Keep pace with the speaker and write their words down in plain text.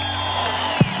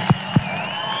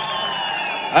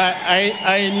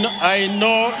I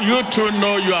know you two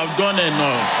know you have done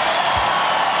enough.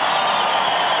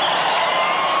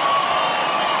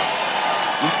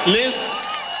 Please,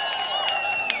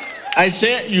 I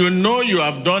say you know you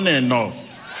have done enough.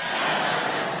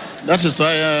 That is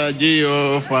why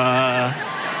Gio for.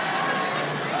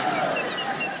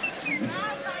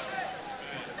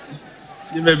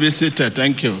 You may be seated.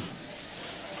 Thank you.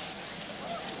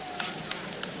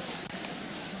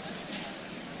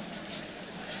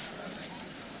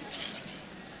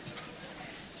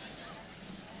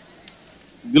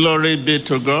 Glory be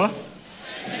to God.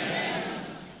 Amen.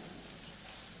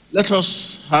 Let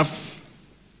us have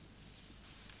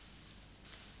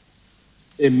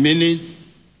a minute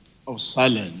of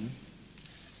silence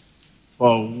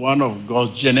for one of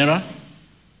God's general,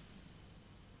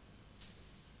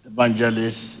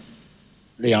 Evangelist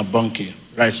Ryan Bonnke.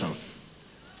 Rise up.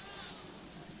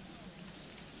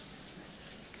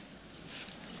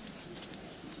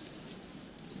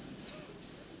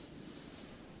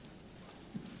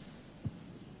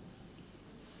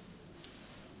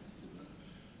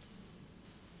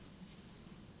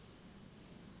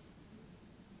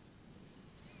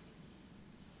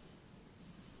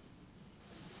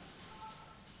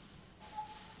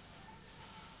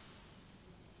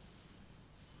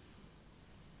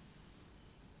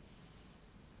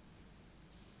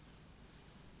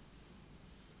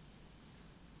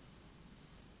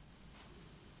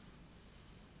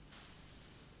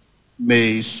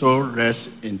 May his soul rest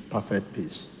in perfect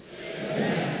peace.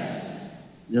 Amen.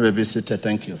 You may be seated.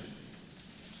 Thank you.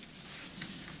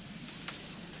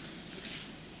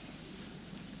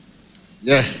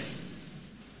 Yeah.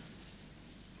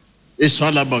 It's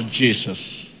all about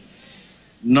Jesus.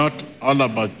 Not all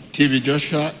about TV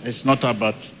Joshua. It's not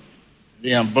about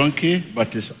Ryan Bonnke,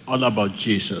 but it's all about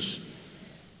Jesus.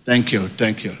 Thank you.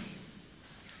 Thank you.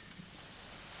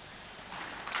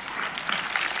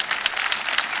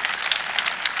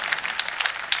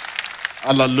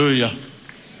 Hallelujah.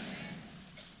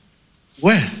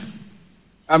 Well,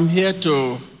 I'm here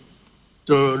to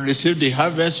receive the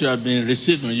harvest you have been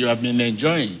receiving, you have been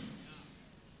enjoying.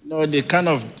 You know, the kind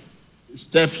of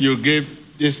step you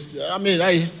gave this,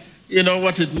 you know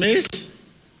what it means?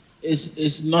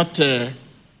 It's not,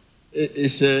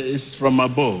 it's from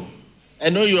above. I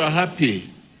know you are happy.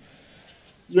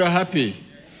 You are happy.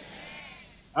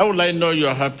 How will I know you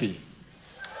are happy?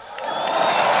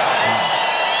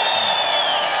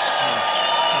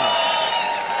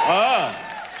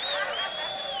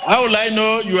 How will I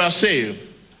know you are saved?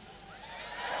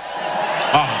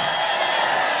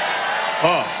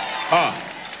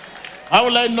 How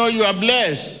will I know you are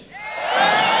blessed?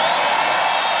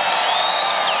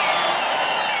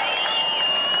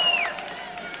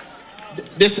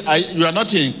 You are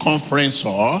not in conference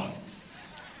hall.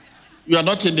 You are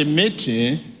not in the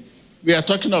meeting. We are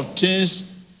talking of things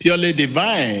purely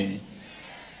divine.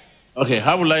 Okay,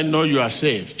 how will I know you are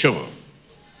saved? Sure.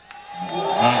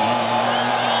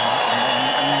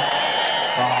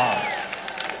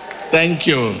 Thank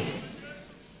you.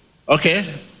 Okay,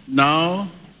 now,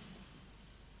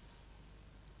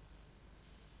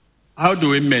 how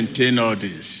do we maintain all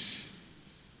this?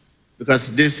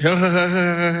 Because this,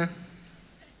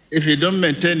 if you don't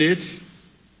maintain it,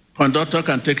 conductor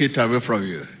can take it away from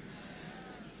you.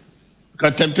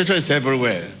 Because temptation is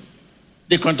everywhere.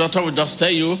 The conductor will just tell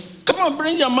you, come on,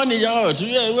 bring your money out.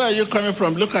 Where are you coming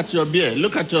from? Look at your beer.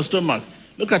 Look at your stomach.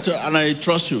 And I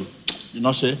trust you. You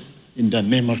know, say, in the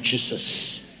name of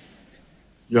Jesus.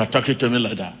 You are talking to me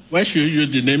like that. Why should you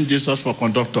use the name Jesus for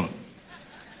conductor?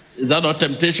 Is that not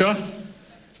temptation?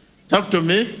 Talk to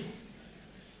me.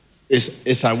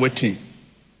 It's awaiting.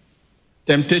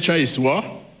 Temptation is what?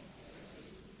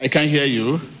 I can't hear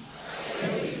you.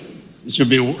 You should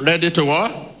be ready to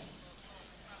what?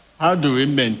 How do we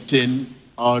maintain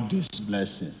all this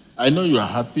blessing? I know you are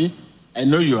happy. I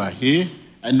know you are here.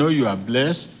 I know you are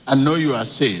blessed. I know you are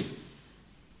saved.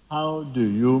 How do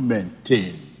you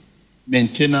maintain?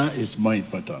 Maintenance is more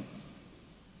important.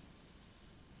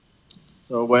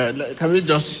 So, can we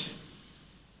just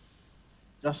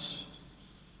let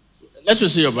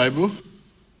us see your Bible,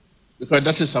 because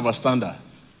that is our standard.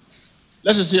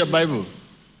 Let us see your Bible.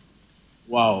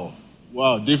 Wow,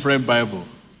 different Bible.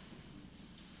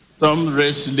 Some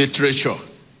race literature.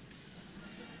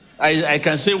 I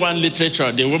can see one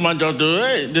literature. The woman just do,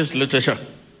 hey, this literature.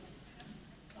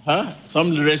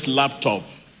 Some race laptop.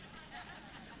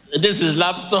 This is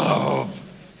laptop.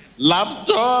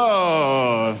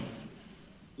 Laptop.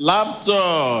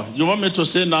 You want me to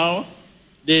say now?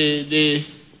 The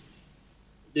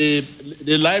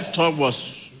laptop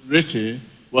was written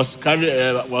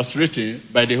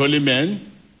by the holy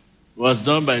men was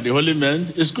done by the holy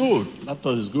men, it's good.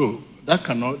 Laptop is good.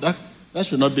 That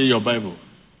should not be your Bible.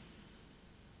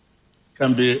 It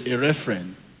can be a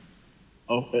reference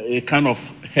of a kind of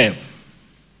help.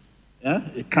 Yeah?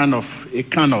 A kind of.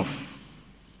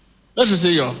 Let's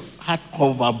say your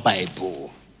hardcover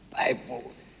Bible.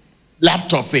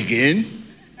 Laptop again.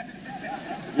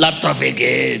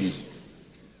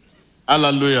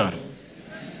 Hallelujah.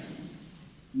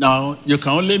 Now, you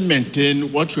can only maintain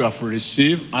what you have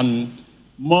received and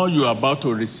more you are about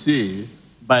to receive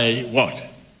by what?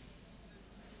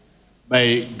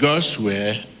 By God's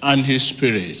word and His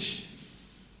Spirit.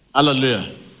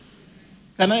 Hallelujah.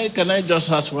 Can I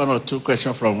just ask one or two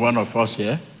questions from one of us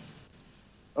here?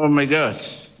 Oh my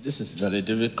gosh, this is very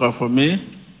difficult for me.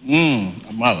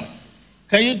 I'm out.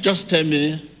 Can you just tell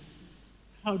me,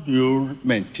 how do you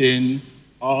maintain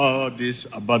all this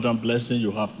abundant blessing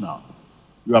you have now?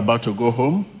 You are about to go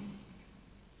home.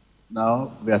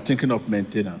 Now we are thinking of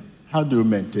maintenance. How do you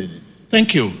maintain it?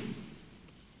 Thank you.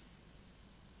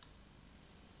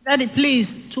 Daddy,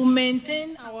 please, to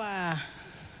maintain our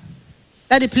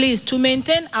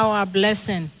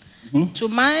blessing, to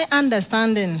my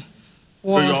understanding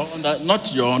was...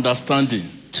 not your understanding.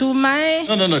 To my...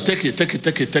 No, take it.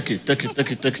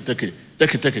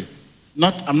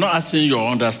 I'm not asking your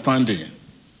understanding.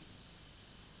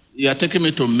 You are taking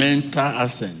me to mental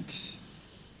assent.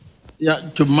 Yeah,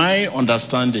 to my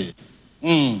understanding.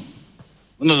 No.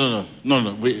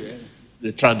 We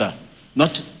try that.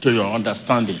 Not to your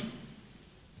understanding.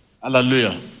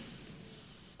 Hallelujah.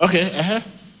 Okay,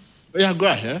 Oh yeah, go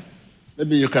ahead.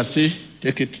 Maybe you can see,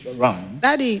 take it around.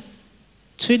 Daddy,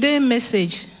 today's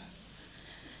message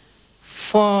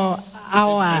for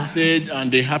our... The message and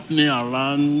the happening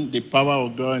around the power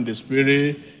of God and the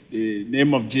Spirit, the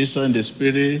name of Jesus and the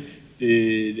Spirit,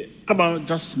 come on,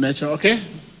 just mention, okay?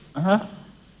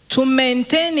 To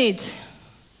maintain it,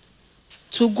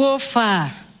 to go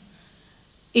far,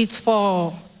 it's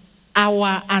for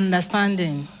our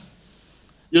understanding.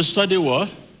 You study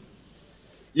what?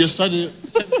 You study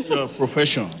your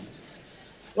profession.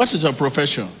 What is your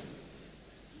profession?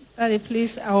 Daddy,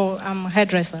 please, I'm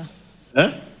hairdresser.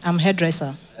 Eh? I'm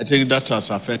hairdresser. I think that has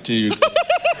affected you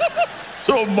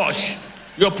so much.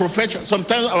 Your profession,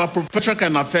 sometimes our profession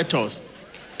can affect us.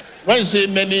 When you see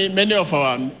many of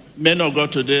our men of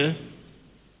God today,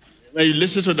 when you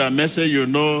listen to that message, you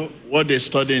know what they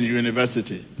study in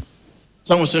university.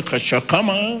 Some will say, you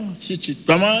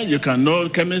can know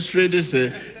chemistry, this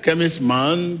is a chemist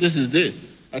man, this is it.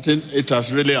 I think it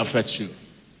has really affected you.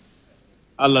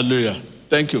 Hallelujah.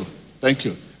 Thank you.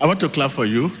 I want to clap for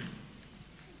you.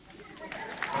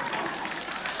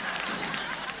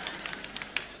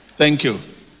 Thank you.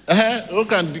 Who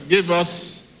can give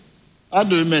us, how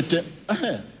do we maintain?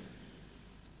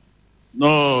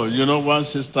 No, one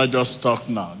sister just talked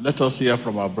now. Let us hear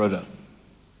from our brother.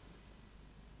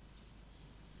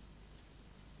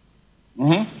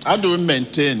 How do you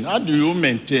maintain?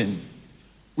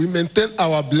 We maintain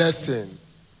our blessing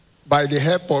by the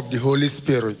help of the Holy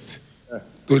Spirit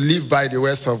to live by the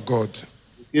words of God.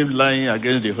 You keep lying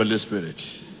against the Holy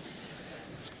Spirit.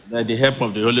 By the help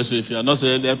of the Holy Spirit. If you are not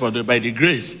saying the help of by the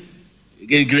grace.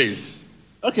 Again, grace.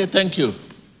 Okay, thank you.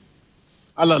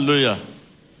 Hallelujah.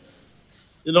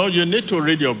 You need to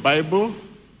read your Bible.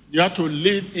 You have to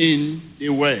live in the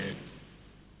Word.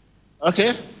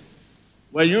 Okay?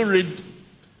 When you read,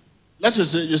 let's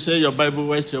just say you say your Bible,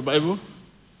 where's your Bible?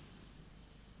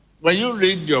 When you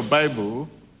read your Bible,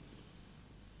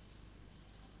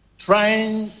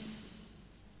 trying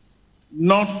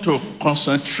not to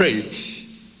concentrate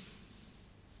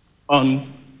on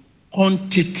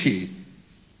quantity,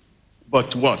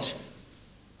 but what?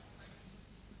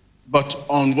 But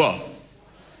on what?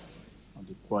 On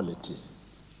the quality.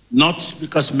 Not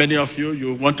because many of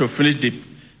you want to finish the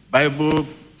Bible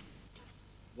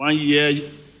 1 year,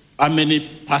 how many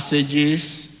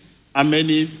passages, how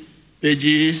many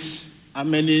pages, how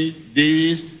many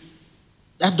days.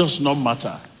 That does not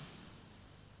matter.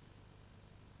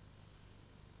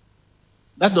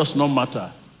 That does not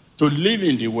matter. To live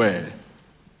in the Word.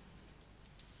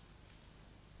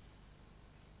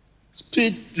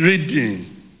 Speed reading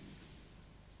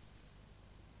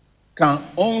can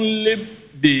only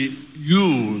be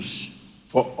used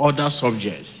for other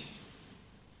subjects.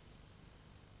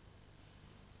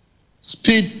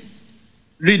 Speed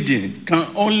reading can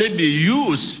only be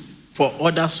used for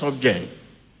other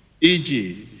subjects,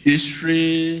 e.g.,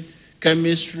 history,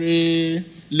 chemistry,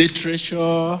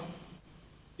 literature,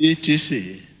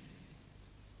 etc.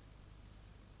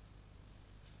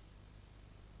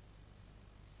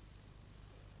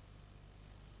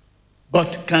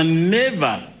 But can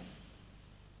never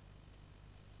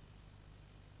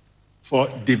for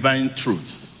divine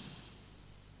truth.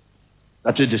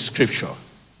 That is the scripture.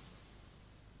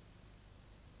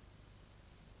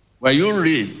 When you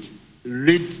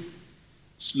read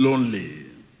slowly.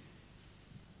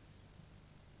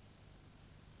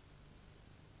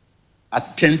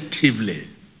 Attentively.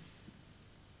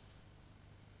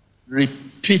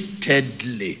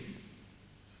 Repeatedly.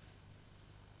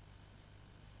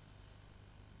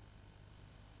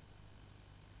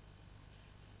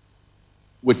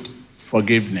 With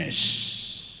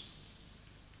forgiveness.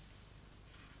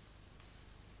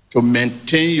 To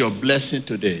maintain your blessing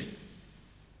today,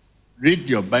 read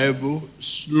your Bible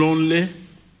slowly,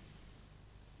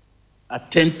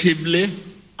 attentively,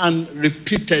 and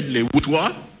repeatedly. With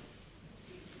what?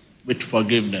 With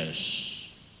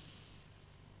forgiveness.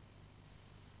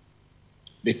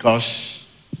 Because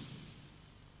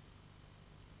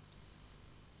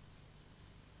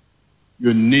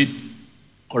you need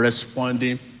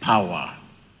corresponding power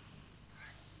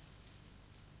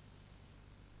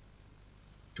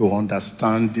to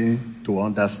understand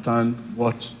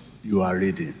what you are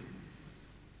reading.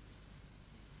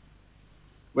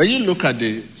 When you look at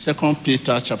the 2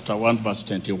 Peter chapter 1, verse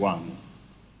 21,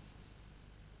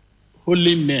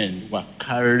 holy men were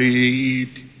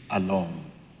carried along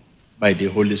by the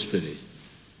Holy Spirit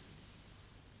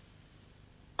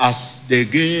as they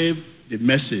gave the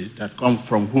message that comes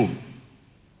from whom?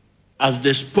 As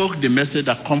they spoke the message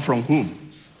that comes from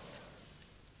whom?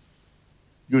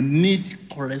 You need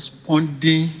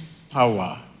corresponding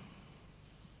power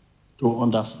to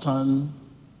understand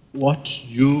what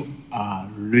you are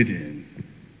reading.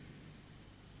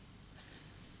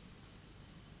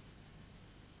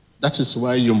 That is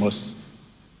why you must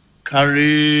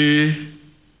carry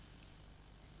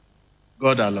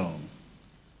God along,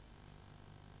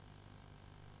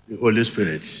 the Holy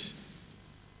Spirit,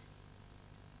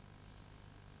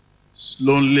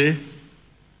 slowly,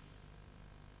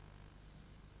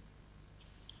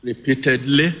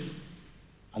 repeatedly,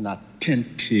 and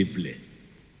attentively.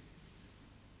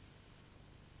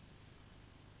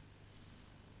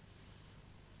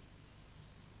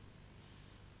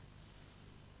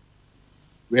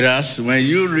 Whereas when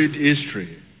you read history,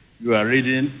 you are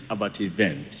reading about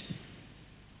events.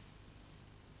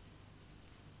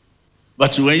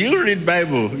 But when you read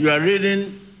Bible, you are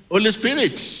reading Holy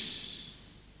Spirit.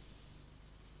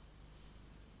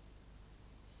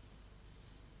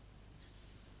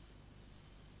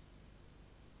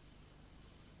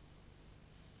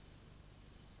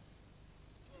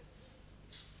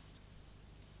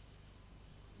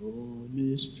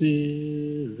 Holy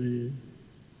Spirit,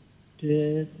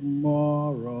 take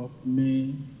more of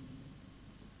me,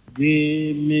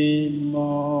 give me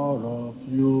more of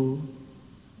you.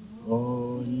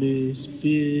 Holy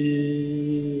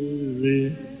Spirit,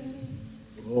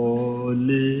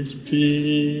 Holy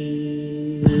Spirit,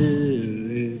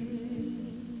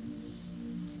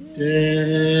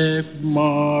 take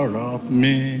more of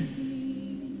me,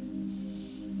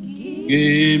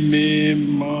 give me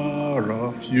more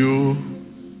of you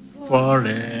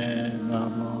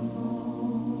forevermore.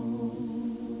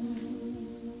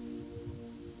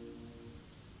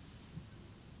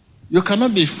 You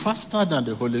cannot be faster than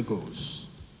the Holy Ghost.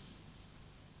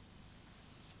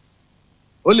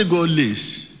 Holy Ghost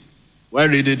leads while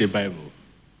reading the Bible.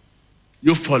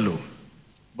 You follow.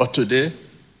 But today,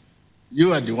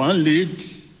 you are the one lead,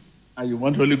 and you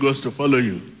want Holy Ghost to follow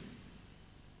you.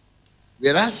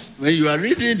 Whereas when you are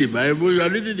reading the Bible, you are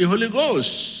reading the Holy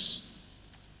Ghost.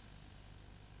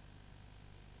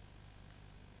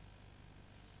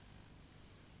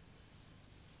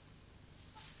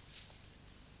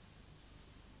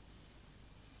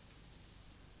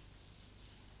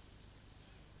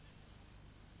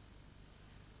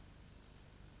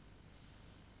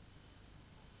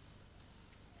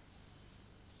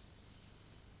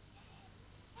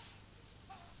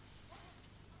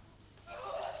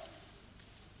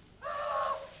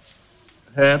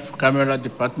 Help camera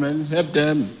department, help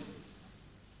them.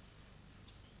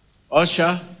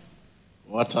 Usher,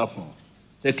 what happened?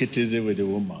 Take it easy with the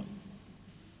woman.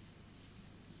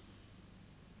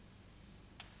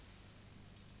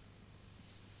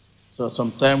 So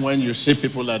sometimes when you see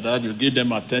people like that, you give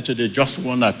them attention, they just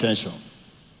want attention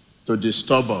to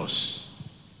disturb us.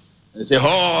 They say,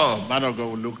 oh, man of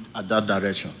God will look at that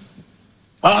direction.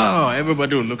 Oh,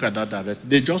 everybody will look at that direction.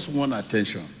 They just want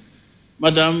attention.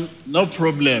 Madam, no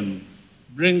problem.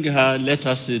 Bring her, let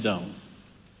her sit down.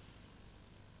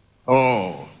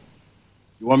 Oh,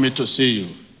 you want me to see you?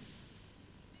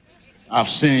 I've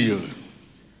seen you.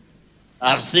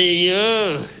 I've seen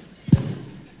you.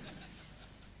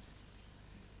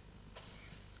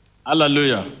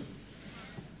 Hallelujah.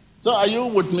 So are you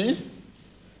with me?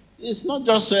 It's not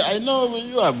just say, I know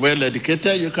you are well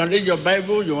educated, you can read your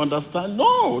Bible, you understand.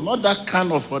 No, not that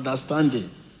kind of understanding.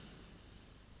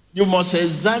 You must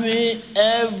examine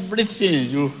everything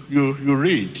you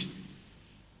read.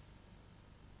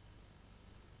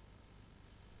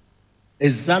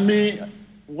 Examine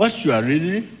what you are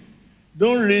reading.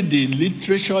 Don't read the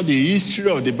literature, the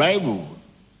history of the Bible.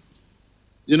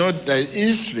 You know, the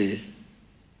history,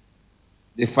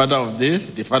 the father of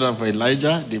this, the father of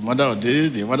Elijah, the mother of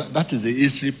this, the mother, that is the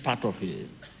history part of it.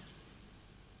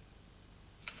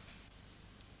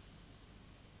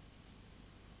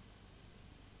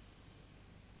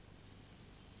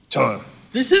 So,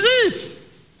 this is it.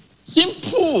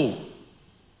 Simple.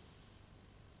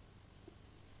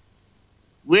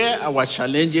 Where our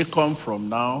challenges come from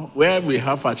now, where we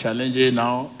have our challenges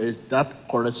now, is that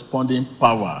corresponding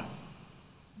power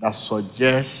that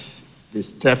suggests the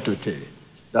step to take,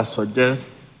 that suggests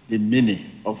the meaning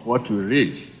of what we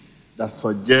read, that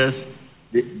suggests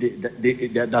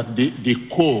the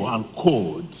core and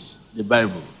codes the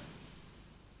Bible.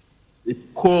 They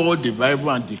code the Bible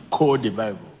and decode the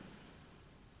Bible.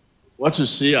 What you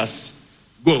see as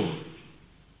go,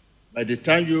 by the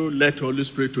time you let Holy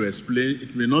Spirit to explain,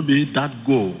 it may not be that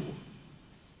go.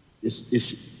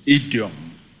 It's idiom,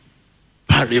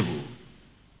 parable.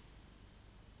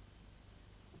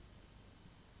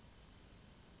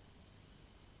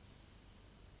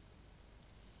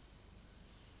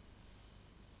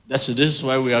 This is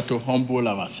why we have to humble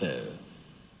ourselves.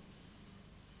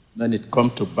 When it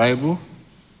comes to Bible,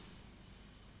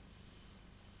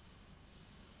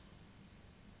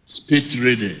 speed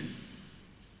reading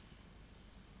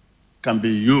can be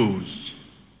used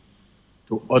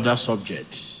to other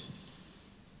subjects.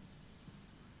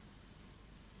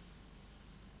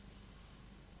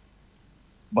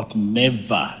 But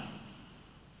never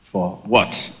for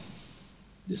what?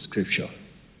 The scripture.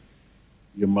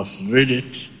 You must read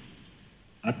it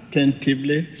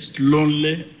attentively,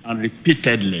 slowly, and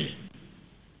repeatedly.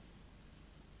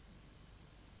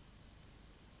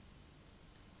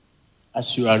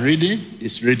 As you are reading,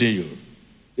 it's reading you.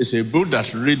 It's a book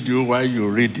that reads you while you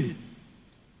read it.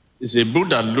 It's a book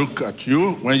that looks at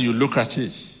you when you look at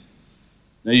it.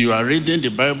 Then you are reading the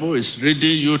Bible, it's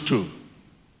reading you too.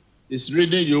 It's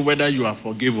reading you whether you are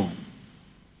forgiven.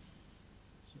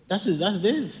 So that's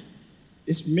it.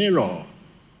 It's mirror.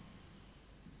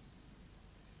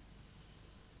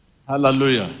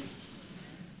 Hallelujah.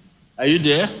 Are you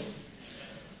there?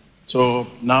 So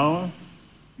now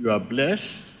you are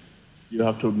blessed. You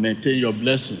have to maintain your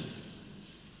blessing.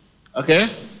 Okay?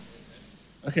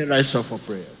 Okay, rise up for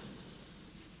prayer.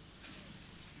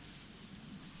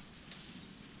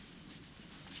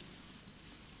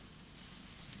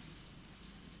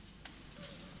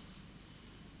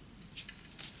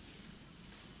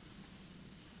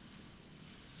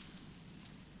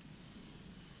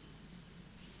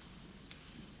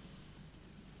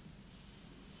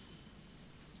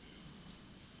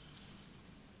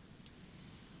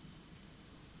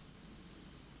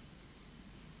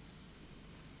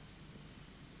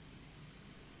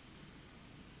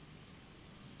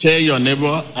 Tell your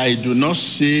neighbor, I do not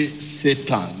see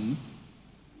Satan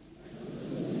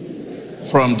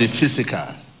from the physical.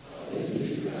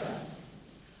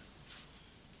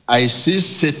 I see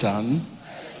Satan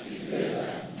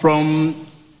from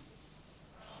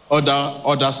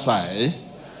other side,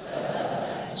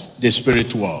 the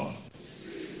spirit world.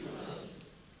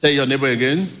 Tell your neighbor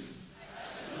again.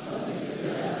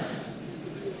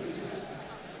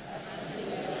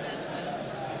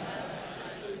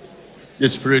 The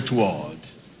spirit world.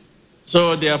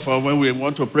 So therefore, when we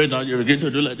want to pray now, you begin to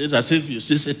do like this, as if you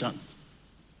see Satan.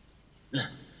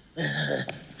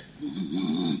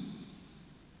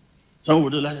 Some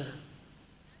would do like that.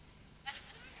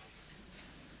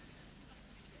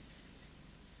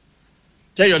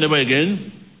 Tell your neighbor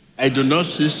again, I do not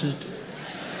see Satan.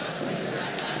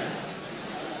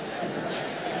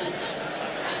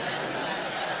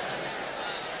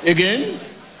 Again.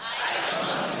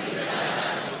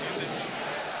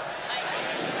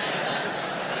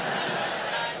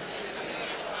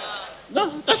 No,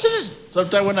 that's it.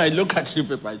 Sometimes when I look at you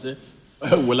people, I say,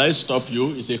 will I stop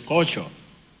you? It's a culture.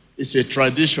 It's a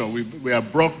tradition. We are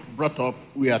brought up,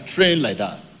 we are trained like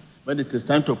that. When it is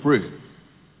time to pray,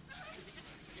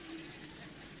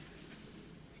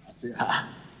 I say,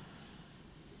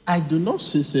 I do not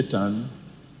see Satan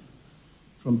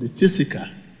from the physical,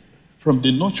 from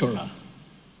the natural.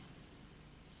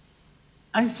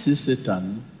 I see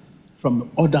Satan from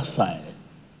the other side,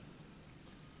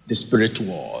 the spirit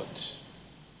world.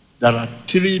 There are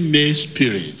three main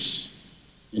spirits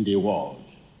in the world.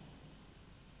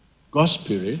 God's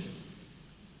spirit,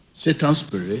 Satan's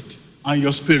spirit, and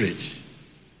your spirit.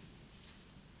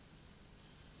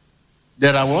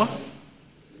 There are what?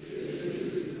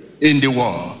 In the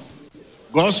world.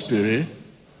 God's spirit,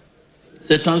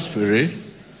 Satan's spirit,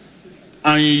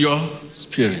 and your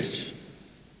spirit.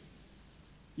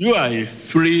 You are a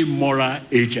free moral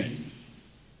agent.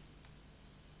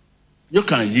 You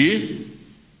can yield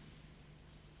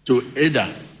to either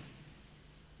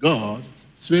God,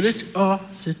 spirit, or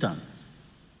Satan.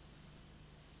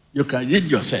 You can yield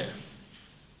yourself.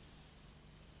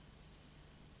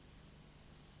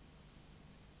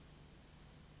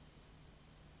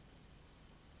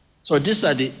 So these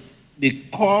are the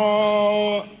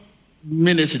core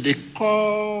ministry, the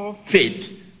core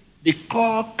faith, the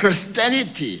core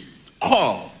Christianity,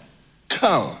 core.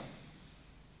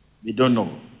 We don't know.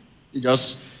 You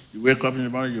wake up in the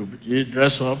morning, you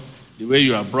dress up, the way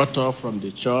you are brought up from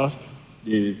the church,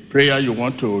 the prayer you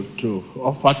want to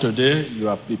offer today, you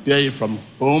are prepared from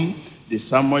home. The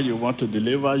sermon you want to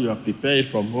deliver, you are prepared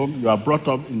from home. You are brought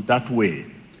up in that way.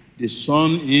 The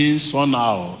sun in, sun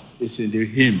out is in the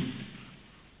hymn.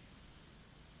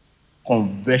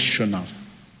 Conventionals.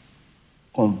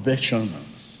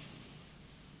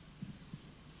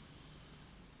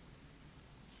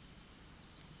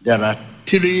 There are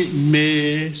three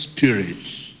main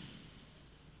spirits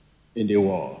in the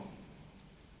world.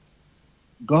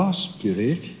 God's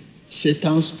spirit,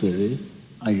 Satan's spirit,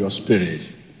 and your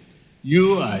spirit.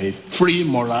 You are a free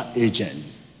moral agent.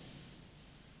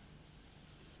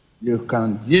 You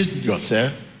can use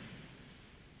yourself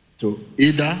to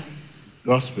either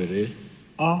God's spirit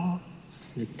or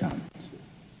Satan.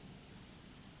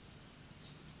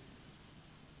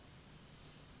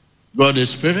 God is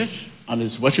spirit, and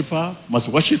his worshiper must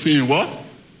worship him in what?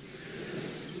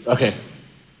 Okay.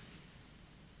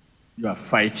 You are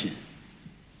fighting.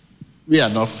 We are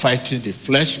not fighting the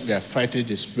flesh, we are fighting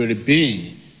the spirit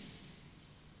being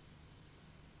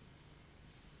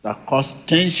that cause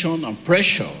tension and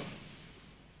pressure.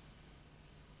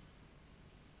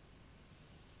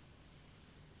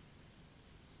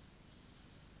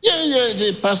 Yeah,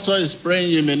 the pastor is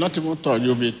praying, you may not even talk,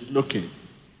 you'll be looking.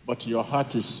 But your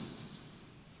heart is,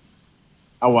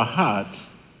 our heart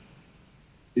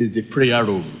is the prayer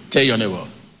room. Tell your neighbor.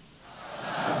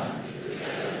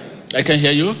 I can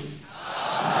hear you.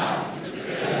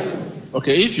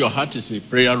 Okay, if your heart is a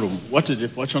prayer room, what is the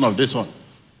function of this one?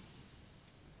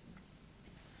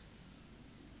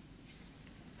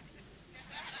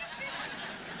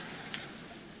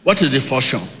 What is the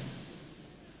function?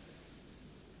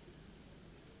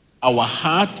 Our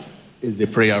heart is the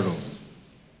prayer room.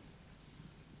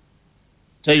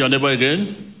 Tell your neighbor again.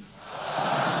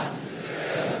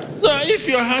 So if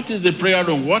your heart is the prayer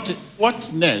room,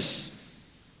 what next?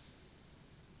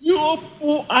 You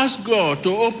ask God to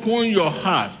open your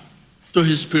heart to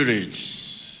his spirit.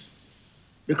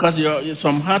 Because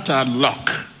some hearts are locked.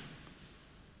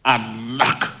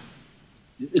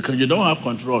 Because you don't have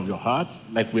control of your heart,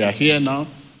 like we are here now.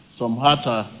 Some hearts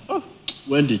are,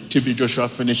 when did TB Joshua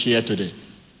finish here today?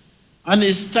 And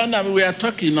it's time that we are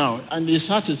talking now, and his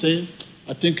heart is saying,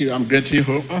 I think I'm getting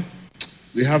home.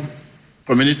 We have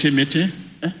community meeting.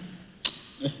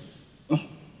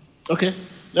 Okay,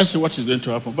 let's see what is going to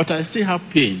happen. But I still have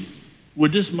pain. Will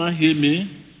this man heal me?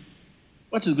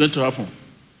 What is going to happen?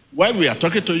 While we are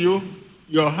talking to you,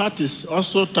 your heart is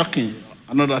also talking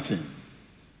another thing.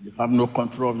 You have no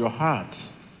control of your heart.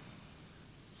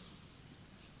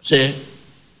 Say,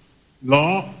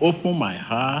 Lord, open my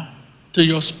heart to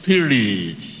your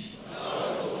spirit.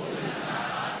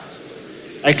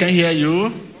 I can hear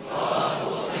you.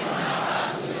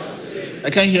 I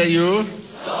can hear you.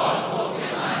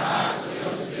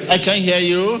 I can hear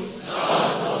you.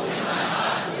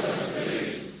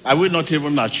 Are we not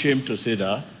even ashamed to say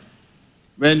that?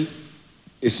 When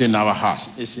it's in our heart,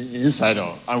 it's inside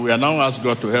us, and we are now asking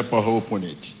God to help us open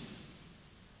it.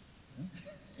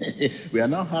 We are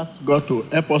now asking God to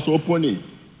help us open it.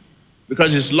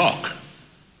 Because it's locked.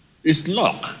 It's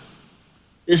locked.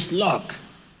 It's locked.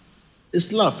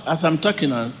 It's locked. As I'm talking,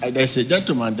 there's a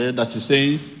gentleman there that is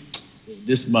saying,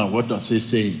 this man, what does he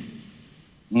say?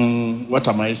 What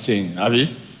am I saying,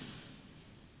 Abby?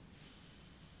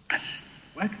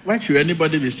 Why should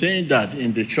anybody be saying that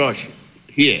in the church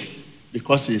here?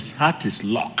 Because his heart is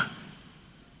locked.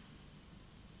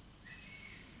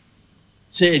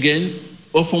 Say again,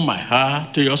 open my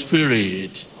heart to your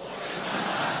spirit.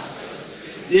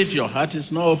 If your heart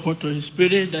is not open to his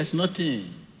spirit, there's nothing.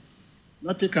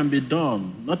 Nothing can be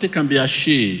done. Nothing can be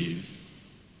achieved.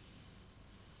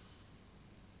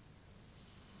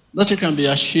 Nothing can be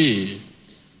achieved.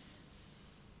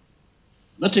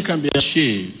 Nothing can be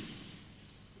achieved.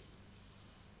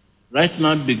 Right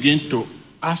now, begin to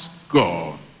ask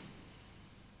God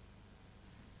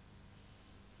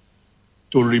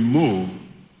to remove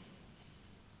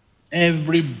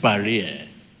every barrier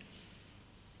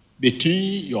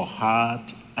between your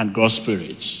heart and God's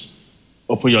Spirit.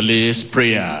 Open your lips,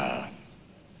 prayer.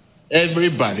 Every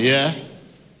barrier,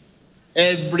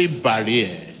 every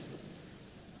barrier,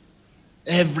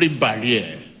 every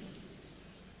barrier,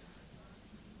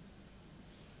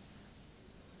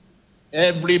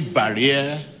 every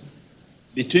barrier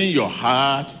between your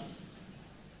heart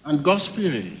and God's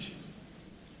Spirit.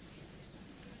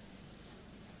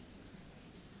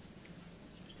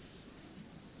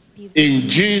 In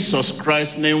Jesus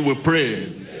Christ's name we pray.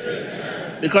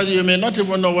 Amen. Because you may not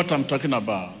even know what I'm talking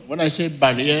about. When I say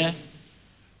barrier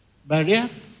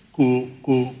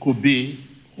could be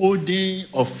holding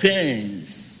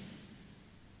offense,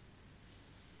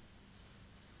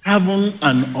 having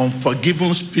an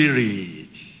unforgiving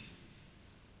spirit,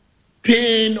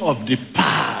 pain of the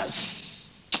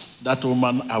past. That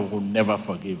woman, I will never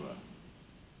forgive her.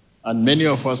 And many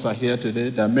of us are here today.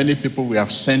 There are many people we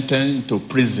have sentenced to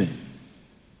prison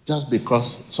just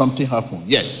because something happened.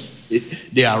 Yes,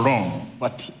 they are wrong,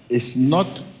 but it's not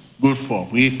good for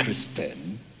we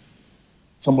Christians.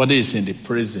 Somebody is in the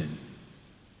prison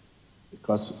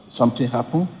because something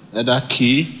happened, either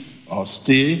kill or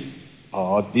steal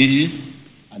or deal,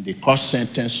 and they cause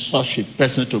sentence such a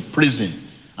person to prison,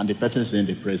 and the person is in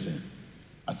the prison.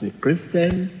 As a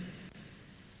Christian,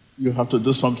 you have to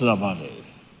do something about it.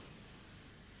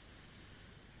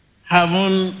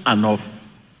 Having an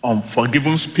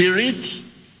unforgiving spirit,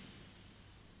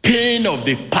 pain of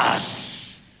the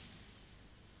past,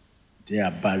 they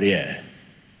are barrier.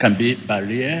 Can be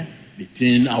barrier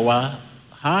between our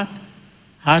heart.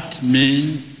 Heart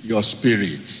means your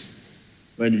spirit.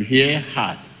 When you hear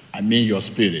heart, I mean your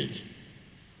spirit.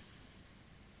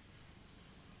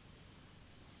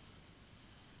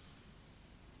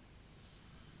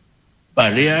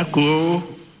 Barrier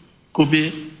could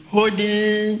be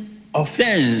holding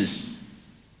offense,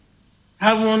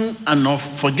 having an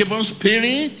unforgiving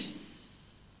spirit,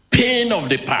 pain of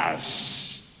the past.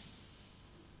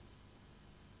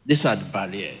 These are the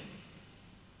barriers.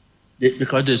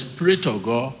 Because the Spirit of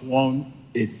God wants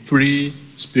a free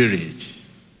spirit.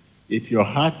 If your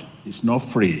heart is not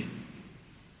free,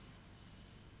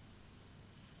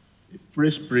 a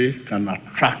free spirit can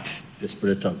attract the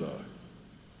Spirit of God.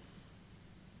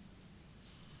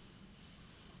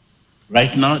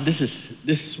 Right now, this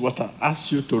is what I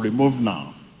ask you to remove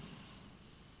now.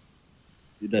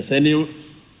 If there's any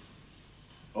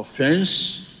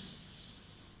offense,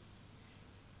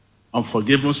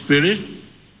 unforgiving spirit,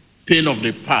 pain of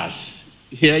the past,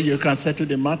 here you can settle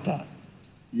the matter.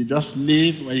 You just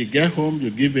leave. When you get home,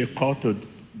 you give a call to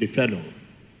the fellow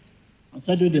and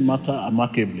settle the matter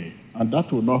amicably. And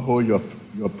that will not hold your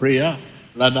prayer.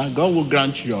 Rather, God will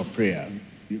grant you your prayer.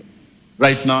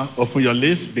 Right now, open your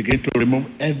lips, begin to remove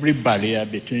every barrier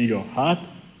between your heart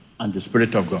and the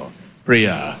Spirit of God.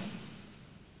 Prayer.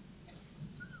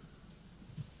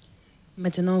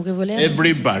 Maintenant, ouvrez vos lèvres.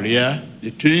 Every barrier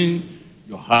between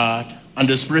your heart and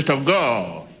the Spirit of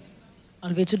God.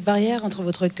 Enlevez toute barrière entre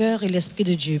votre cœur et l'Esprit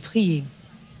de Dieu. Priez.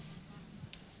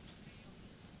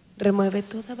 Remueve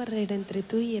toda barrera entre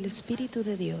tú y el Espíritu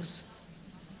de Dios.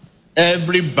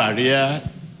 Every barrier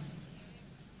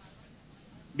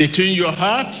between your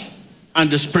heart and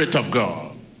the Spirit of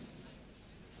God.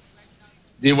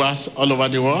 Viewers all over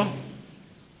the world,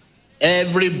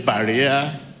 every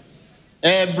barrier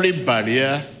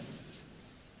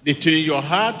between your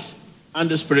heart and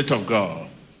the Spirit of God.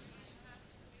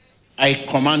 I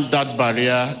command that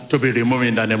barrier to be removed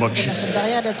in the name of Jesus.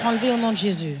 Barrière d'être enlevée au nom de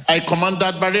Jésus. I command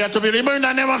that barrier to be removed in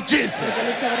the name of Jesus.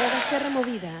 Esa barrera sea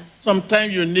removida.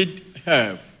 Sometimes you need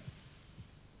help.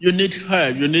 You need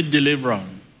help. You need deliverance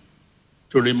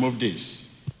to remove this.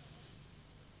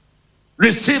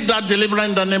 Receive that deliverance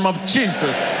in the name of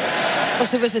Jesus.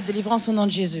 Recevez cette délivrance au nom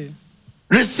de Jésus.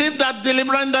 Receive that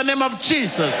deliverance in the name of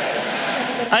Jesus.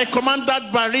 I command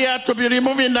that barrier to be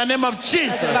removed in the name of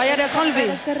Jesus. Barrière d'être enlevée.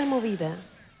 Barrera sea removida.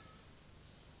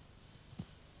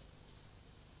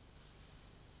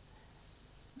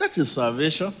 That is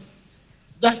salvation.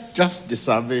 That's just the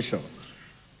salvation.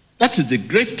 That is the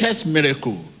greatest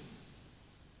miracle.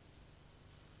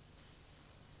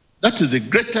 That is the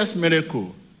greatest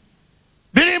miracle.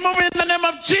 Be removed in the name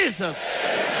of Jesus.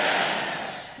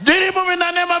 Be removed in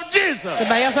the name of Jesus. Cette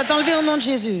barrière soit enlevée au nom de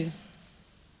Jésus.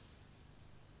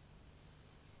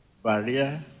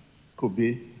 Barrier could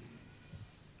be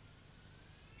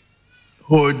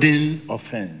holding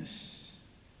offense.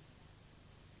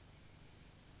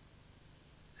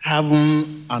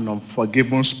 having an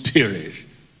unforgiving spirit,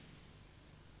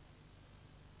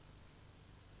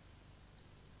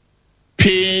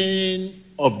 pain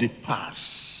of the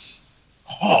past,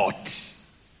 hurt.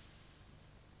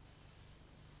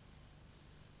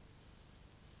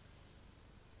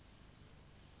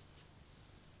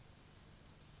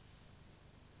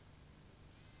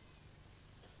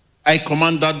 I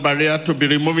command that barrier to be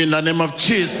removed in the name of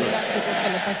Jesus.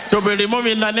 To be removed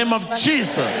in the name of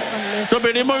Jesus. To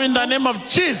be removed in the name of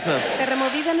Jesus. Ser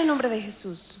removida en el nombre de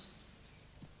Jesús.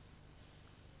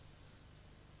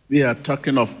 We are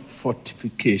talking of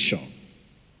fortification.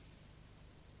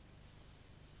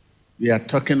 We are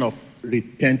talking of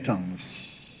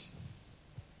repentance.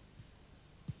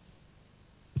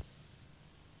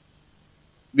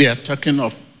 We are talking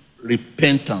of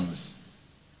repentance.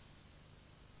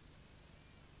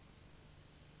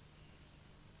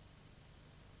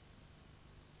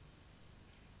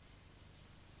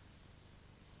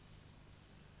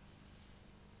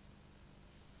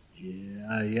 Here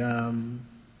I am,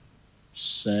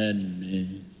 send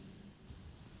me.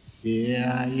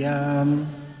 Here I am,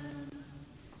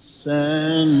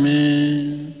 send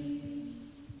me.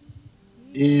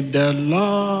 If the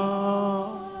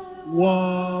Lord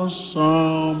wants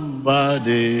somebody,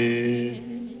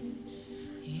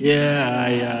 here I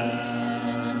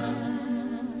am,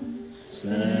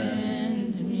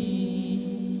 send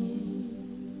me.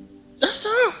 That's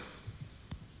all.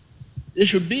 There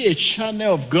should be a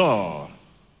channel of God,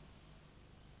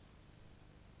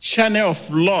 channel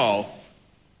of love,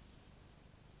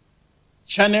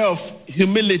 channel of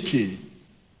humility,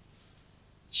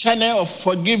 channel of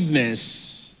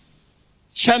forgiveness,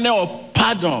 channel of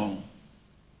pardon,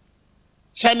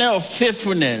 channel of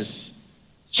faithfulness,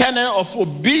 channel of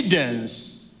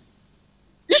obedience.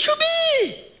 It should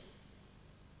be.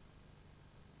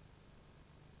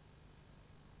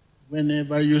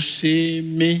 Whenever you see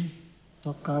me,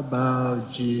 talk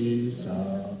about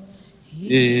Jesus.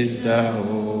 He is the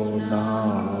owner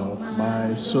of my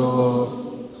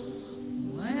soul.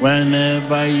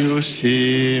 Whenever you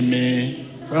see me,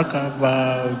 talk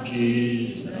about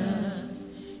Jesus.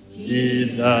 He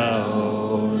is the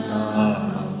owner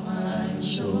of my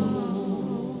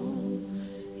soul.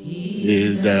 He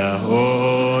is the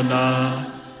owner.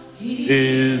 He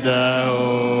is the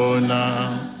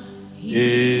owner. He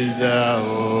is the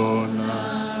owner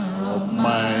of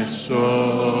my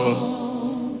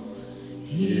soul.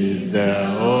 He is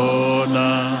the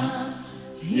owner.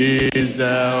 He is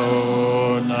the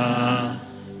owner.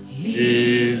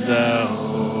 He is the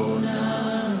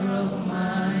owner of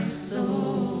my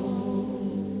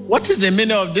soul. What is the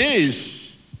meaning of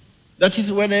this? That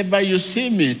is, whenever you see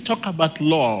me, talk about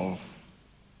love.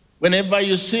 Whenever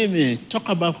you see me, talk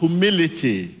about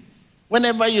humility.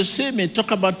 Whenever you see me,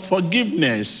 talk about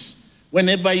forgiveness.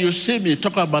 Whenever you see me,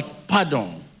 talk about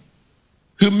pardon,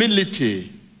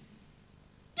 humility.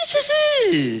 This is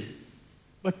it.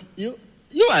 But you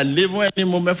are living any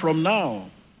moment from now.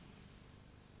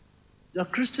 Your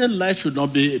Christian life should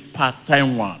not be a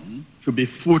part-time one. It should be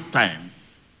full-time.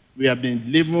 We have been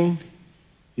living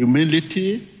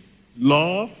humility,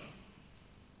 love,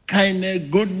 kindness,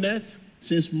 goodness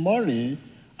since morning.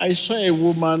 I saw a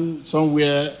woman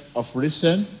somewhere of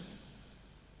recent.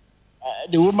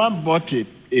 The woman bought a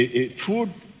food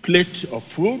plate of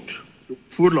food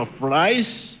full of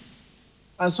rice,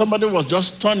 and somebody was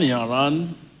just turning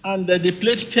around, and the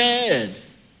plate fed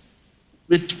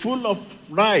with full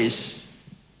of rice.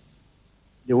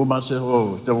 The woman said,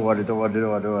 "Oh, don't worry, don't worry, don't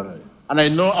worry, don't worry." And I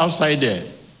know outside there,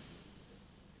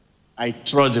 I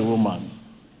trust the woman.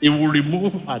 He will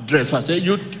remove her dress and say,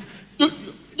 "You,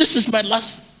 this is my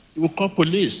last." He will call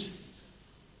police.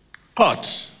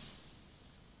 Caught.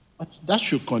 But that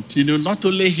should continue, not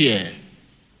only here.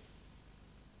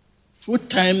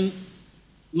 Full-time,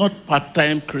 not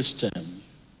part-time Christian.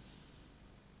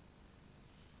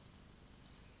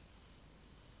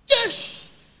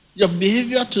 Yes. Your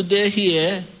behavior today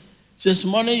here, since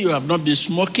morning you have not been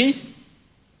smoking.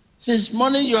 Since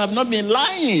morning you have not been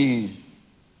lying.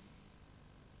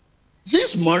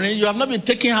 Since morning you have not been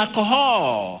taking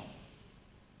alcohol.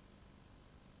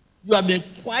 You have been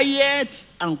quiet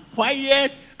and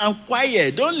quiet and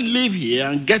quiet. Don't leave here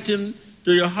and get into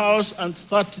your house and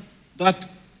start that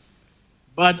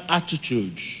bad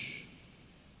attitude.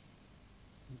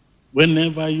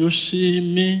 Whenever you see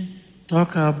me,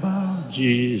 talk about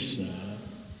Jesus.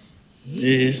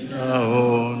 He is the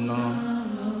owner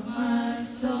of my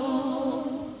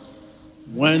soul.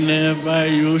 Whenever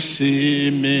you see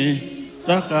me,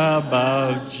 talk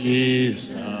about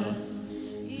Jesus.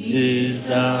 He is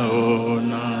the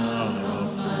owner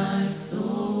of my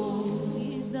soul.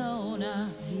 He is the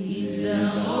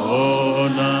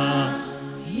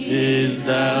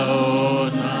the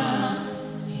owner.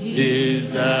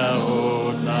 He's the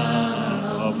owner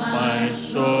of my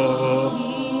soul.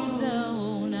 He's the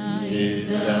owner. He's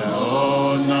the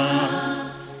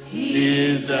owner.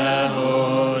 He's the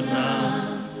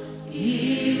owner.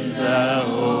 He's the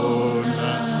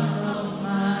owner of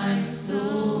my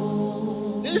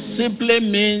soul. This simply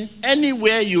means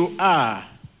anywhere you are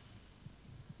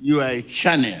a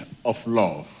channel of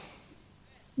love.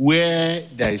 Where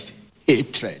there is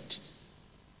hatred,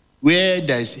 where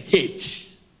there is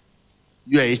hate,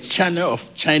 you are a channel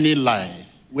of shining light.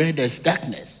 Where there is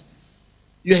darkness,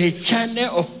 you are a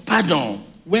channel of pardon.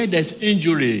 Where there is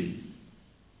injury,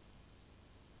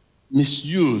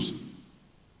 misuse,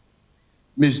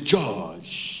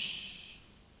 misjudge,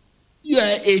 you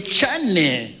are a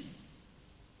channel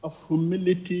of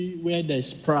humility. Where there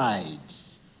is pride,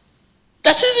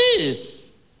 that is it.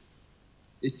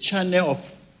 A channel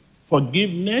of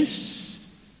forgiveness.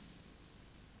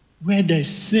 Where there is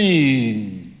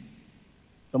sin,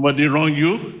 somebody wrong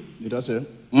you, you don't say,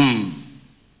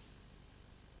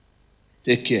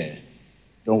 take care,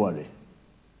 don't worry.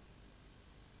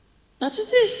 That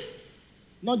is it.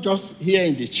 Not just here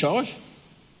in the church.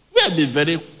 We'll be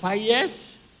very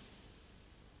quiet,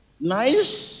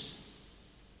 nice.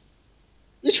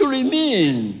 It should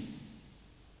remain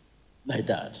like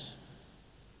that.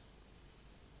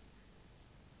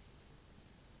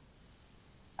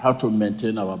 How to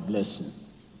maintain our blessing.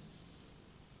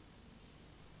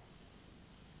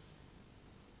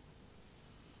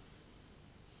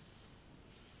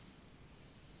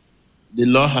 The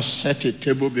Lord has set a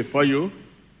table before you.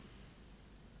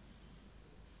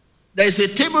 There is a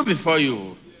table before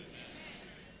you.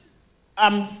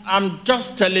 I'm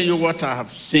just telling you what I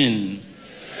have seen.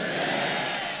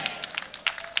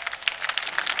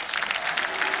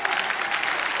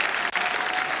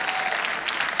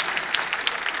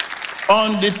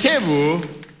 On the table,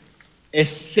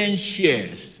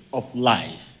 essentials of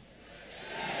life.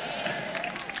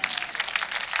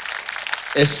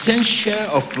 Essentials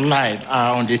of life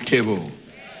are on the table.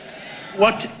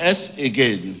 What else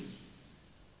again?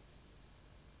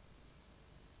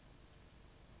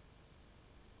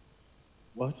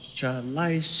 What shall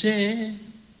I say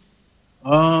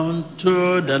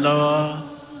unto the Lord?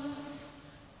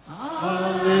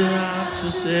 All we have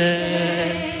to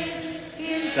say,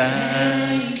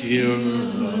 thank you,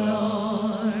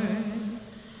 Lord.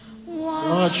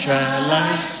 What shall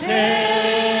I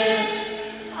say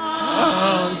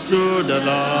unto the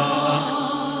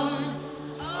Lord?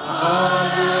 All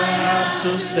we have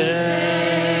to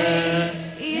say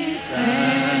is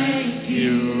thank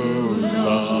you,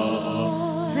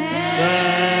 Lord.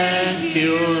 Thank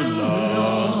you,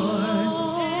 Lord.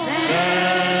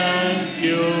 Thank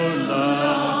you,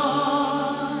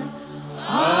 Lord.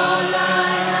 All I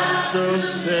have to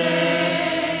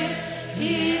say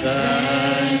is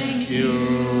thank you,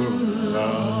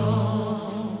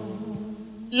 Lord.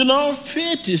 You know,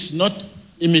 faith is not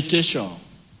imitation.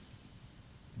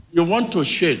 You want to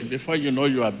shake before you know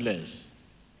you are blessed.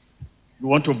 You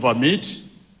want to vomit?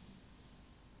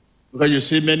 Because you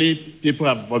see many people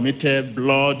have vomited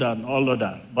blood and all of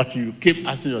that. But you keep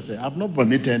asking yourself, I've not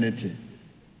vomited anything.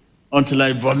 Until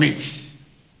I vomit.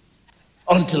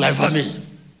 Until I vomit.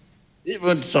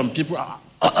 Even some people are...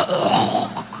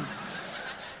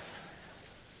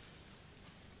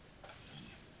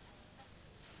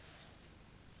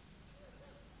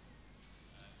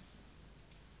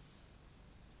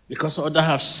 Because others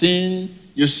have seen,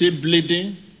 you see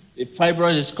bleeding, a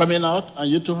fibroid is coming out,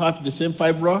 and you two have the same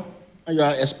fibroid, and you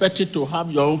are expected to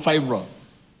have your own fibroid.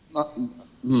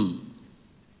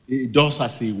 It does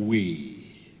as a way.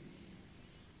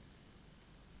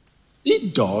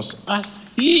 It does as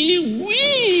he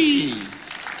will.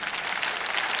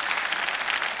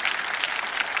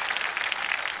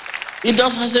 It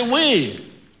does as a way.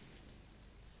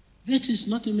 That is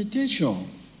not imitation.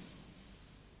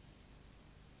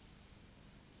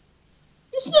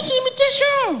 It's not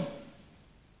imitation.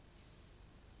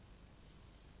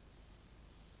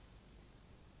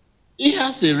 He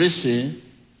has a reason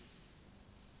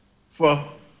for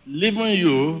leaving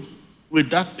you with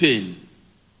that pain.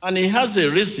 And he has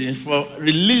a reason for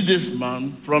release this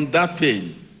man from that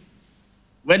pain.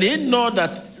 When he knows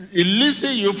that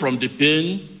releasing you from the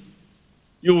pain,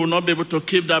 you will not be able to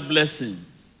keep that blessing.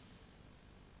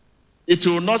 It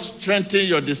will not strengthen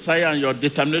your desire and your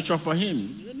determination for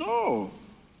him. You know.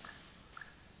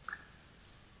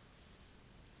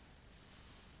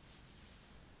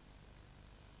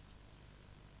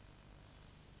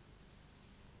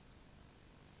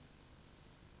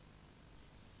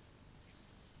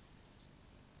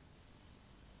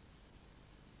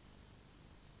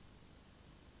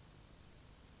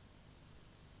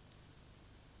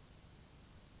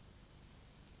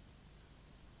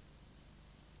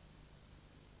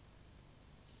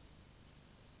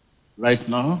 Right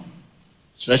now,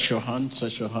 stretch your hand,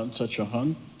 stretch your hand, stretch your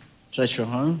hand, stretch your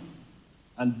hand,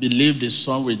 and believe the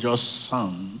song we just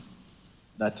sang,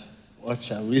 that what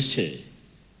shall we say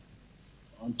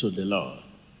unto the Lord?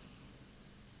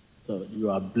 So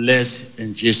you are blessed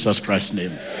in Jesus Christ's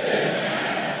name.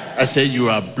 Amen. I say you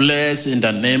are blessed in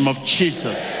the name of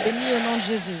Jesus. Béni au nom de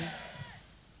Jésus.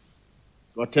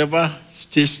 Whatever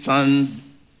still stand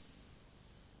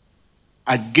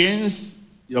against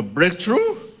your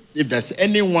breakthrough, if there's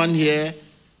anyone here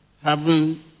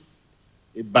having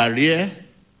a barrier,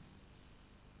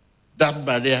 that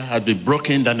barrier has been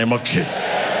broken in the name of Jesus.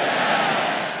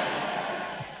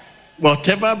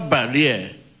 Whatever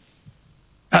barrier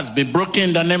has been broken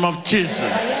in the name of Jesus. La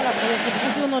barrière est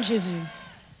brisée au nom de Jésus.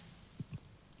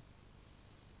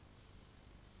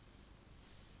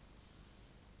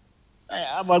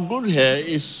 Our good hair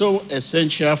is so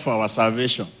essential for our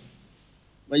salvation.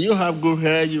 When you have good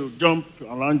hair, you jump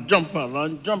around,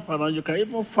 you can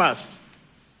even fast.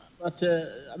 But,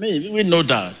 we know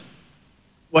that.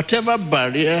 Whatever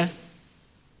barrier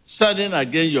standing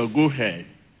against your good hair,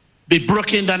 be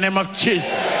broken in the name of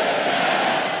Jesus.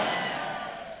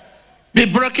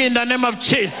 Be broken in the name of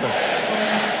Jesus.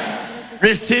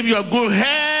 Receive your good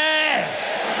hair.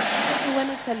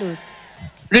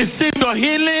 Receive your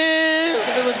healing.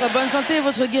 Recevez votre bonne santé et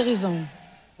votre guérison.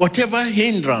 Whatever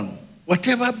hindrance,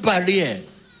 whatever barrier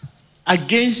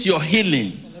against your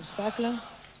healing, L'obstacle.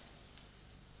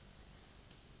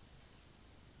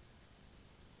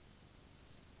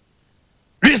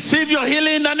 receive your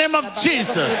healing in the name of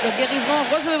Jesus. Votre guérison,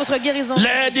 recevez votre guérison.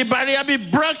 Let the barrier be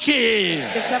broken.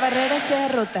 Que esa barrera sea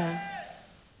rota.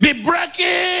 Be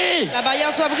broken. La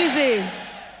barrière soit brisée.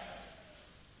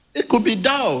 It could be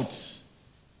doubt.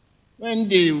 When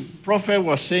the prophet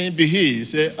was saying, be he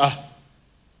said,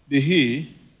 be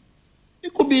he.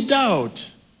 It could be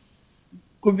doubt.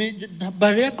 The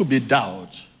barrier could be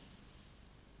doubt.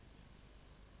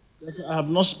 I have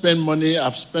not spent money,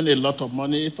 I've spent a lot of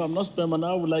money. If I'm not spending money,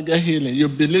 how will I get healing? You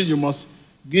believe you must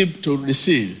give to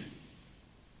receive.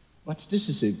 But this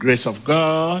is a grace of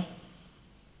God.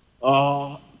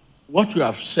 What you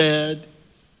have said,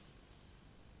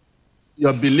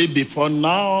 your belief before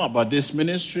now about this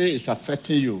ministry is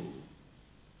affecting you.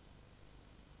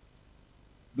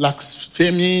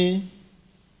 Blasphemy,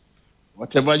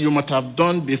 whatever you might have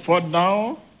done before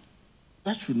now,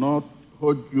 that should not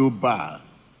hold you back.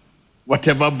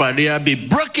 Whatever barrier, be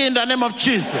broken in the name of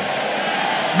Jesus.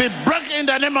 Be broken in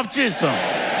the name of Jesus.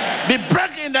 Be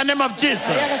broken in the name of Jesus.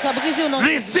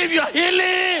 Receive your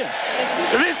healing.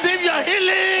 Receive your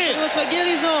healing. Votre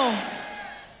guérison.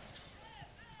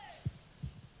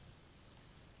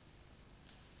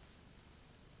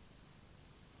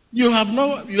 You have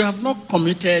not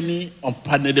committed any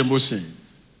unpardonable sin.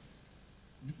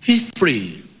 Feel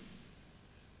free.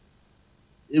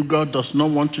 If God does not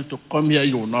want you to come here,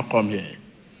 you will not come here.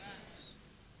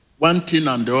 One thing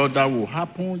and the other will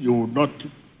happen. You will not.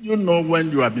 You know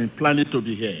when you have been planning to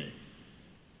be here,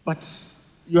 but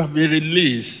you have been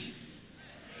released.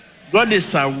 God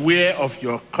is aware of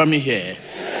your coming here.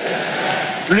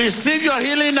 Receive your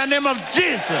healing in the name of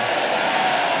Jesus.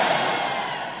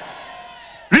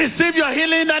 Receive your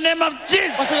healing in the name of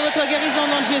Jesus. Recevez votre guérison au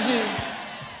nom de Jésus.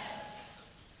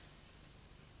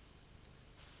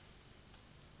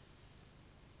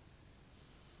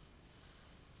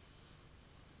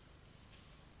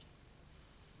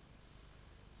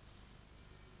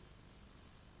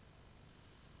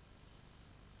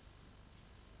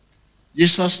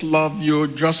 Jesus loved you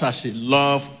just as he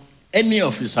loved any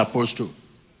of his apostles.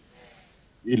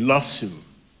 He loves you.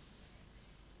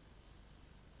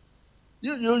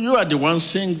 You are the one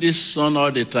sing this song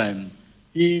all the time.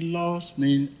 He loves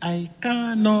me, I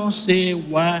cannot say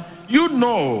why. You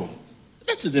know,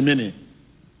 that is the meaning.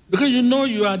 Because you know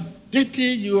you are dirty,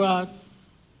 you are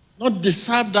not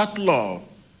deserve that law.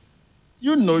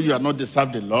 You know you are not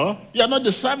deserve the law. You are not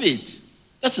deserve it.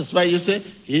 That is why you say,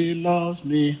 he loves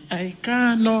me, I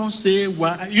cannot say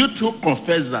why. You too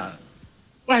confess that.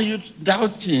 Why are you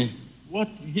doubting what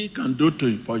he can do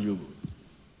for you?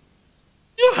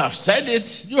 You have said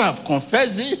it. You have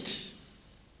confessed it.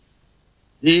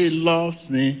 He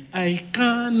loves me, I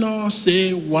cannot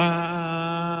say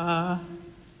why.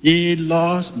 He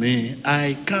loves me,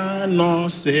 I cannot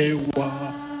say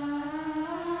why.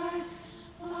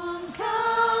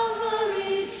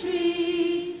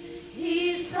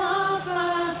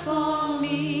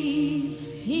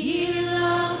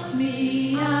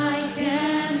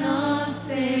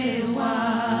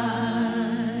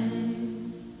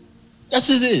 That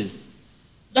is it.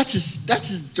 That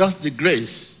is just the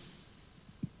grace.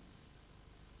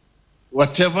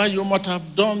 Whatever you might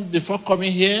have done before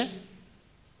coming here,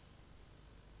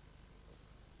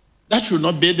 that should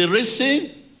not be the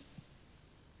reason.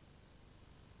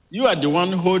 You are the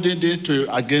one holding it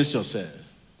against yourself.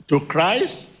 To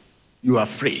Christ, you are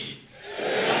free.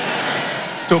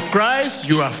 To Christ,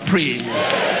 you are free.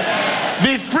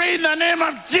 Be free in the name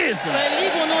of Jesus. Soyez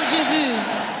libre au nom de Jésus.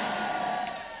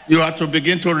 You have to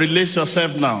begin to release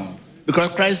yourself now.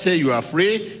 Because Christ said you are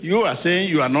free, you are saying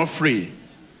you are not free.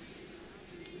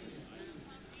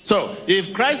 So,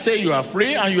 if Christ says you are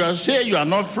free and you are saying you are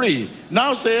not free,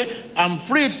 now say, I'm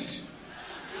free.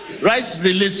 Right?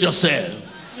 Release yourself.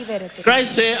 Libérate.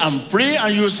 Christ say, I'm free,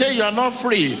 and you say you are not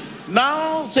free.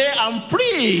 Now say, I'm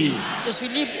free. Je suis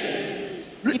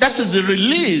libre. That is the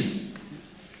release.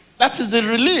 That is the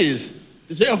release.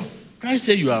 You say, oh, Christ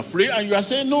say you are free, and you are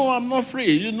saying, no, I'm not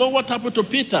free. You know what happened to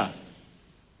Peter?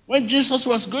 When Jesus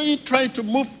was going, trying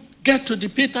to get to the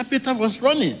Peter was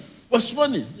running. He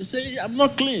said, I'm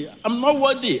not clean. I'm not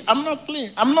worthy. I'm not clean.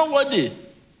 I'm not worthy.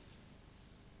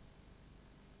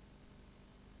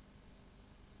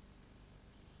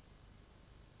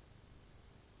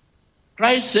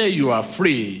 Christ say you are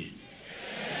free.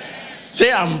 Say,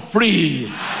 I'm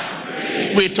free.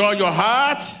 With all your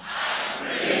heart.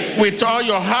 With all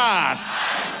your heart.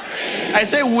 I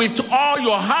say, with all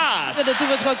your heart. De tout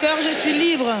votre cœur, je suis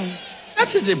libre.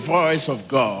 That is the voice of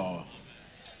God.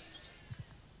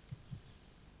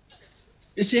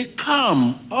 He said,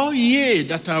 come, all ye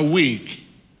that are weak,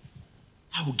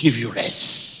 I will give you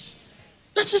rest.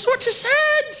 That is what he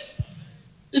said.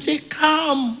 He said,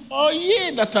 come, all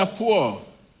ye that are poor,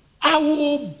 I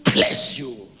will bless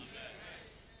you.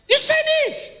 He said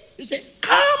it. He said,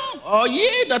 come, all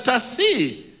ye that are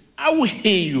sick, I will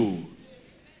heal you.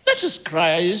 That is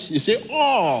Christ. He said,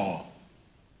 oh.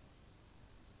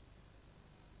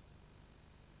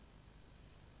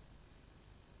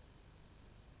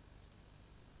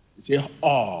 He said,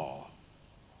 oh.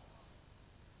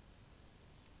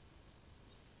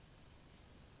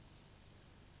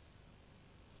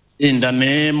 In the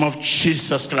name of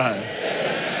Jesus Christ.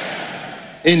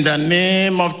 In the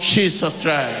name of Jesus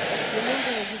Christ.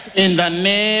 In the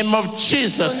name of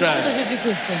Jesus Au nom de Christ.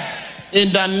 Jésus-Christ.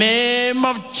 In the name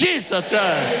of Jesus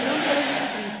Christ. En nombre de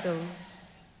Jesucristo.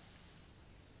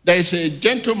 There is a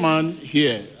gentleman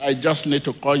here. I just need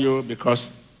to call you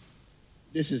because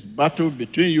this is battle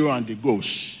between you and the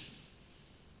ghost.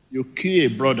 You kill a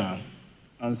brother,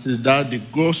 and since that, the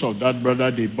ghost of that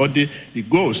brother, the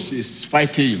ghost is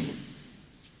fighting you.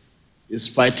 It's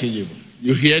fighting you.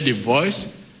 You hear the voice,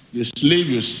 you sleep,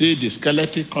 you see the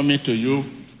skeleton coming to you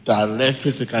direct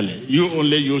physically.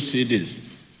 You see this.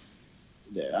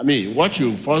 I mean, what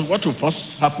will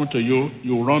first happen to you,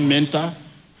 you run mental.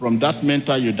 From that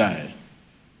mental, you die.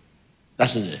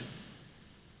 That's it.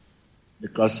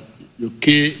 Because you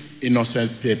kill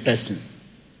innocent person.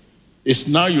 It's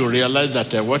now you realize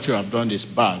that what you have done is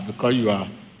bad because you are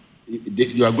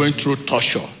going through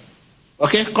torture.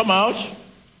 Okay, come out.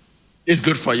 It's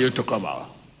good for you to come out.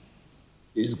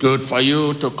 It's good for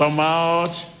you to come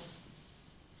out.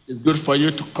 It's good for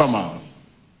you to come out.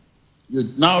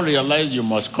 You now realize you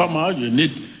must come out. You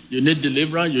need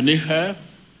deliverance. You need help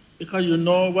because you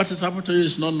know what is happening to you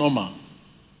is not normal.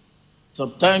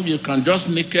 Sometimes you can just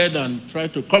naked and try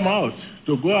to come out,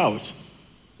 to go out.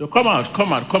 So come out.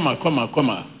 Come out.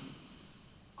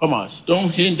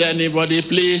 Don't hinder anybody,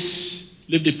 please.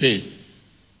 Leave the pain.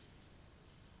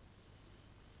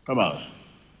 Come out.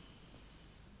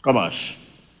 Come out.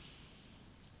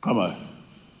 Come out.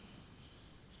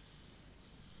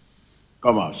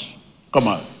 Come out. Come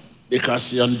out.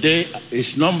 Because your day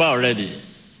is numbered already.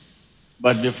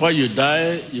 But before you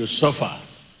die, you suffer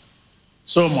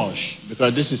so much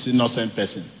because this is innocent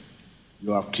person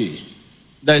you have killed.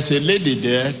 There is a lady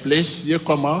there, please, you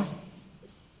come out.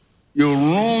 You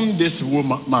ruin this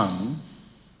man,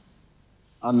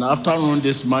 and after ruining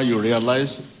this man, you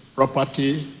realize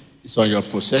property is on your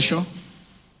possession,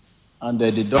 and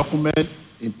the document,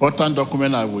 important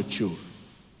document are with you.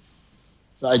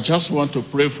 So I just want to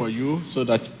pray for you so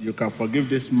that you can forgive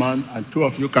this man and two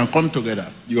of you can come together.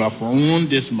 You have ruined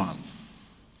this man.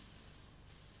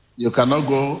 You cannot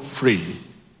go free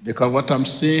because what I'm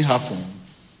seeing happen,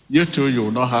 you two, you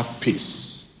will not have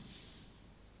peace.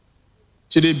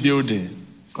 City building,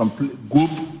 complete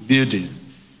group building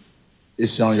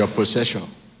is on your possession.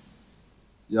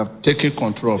 You have taken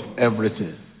control of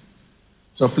everything.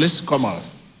 So please come out.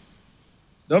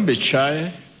 Don't be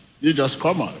shy. You just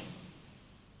come out.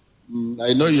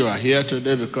 I know you are here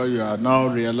today because you are now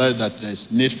realize that there is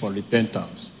need for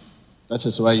repentance. That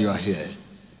is why you are here.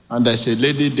 And there's a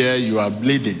lady there, you are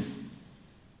bleeding.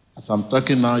 As I'm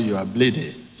talking now, you are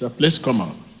bleeding. So please come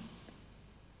out.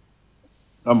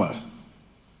 Come out.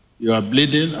 You are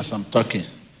bleeding as I'm talking.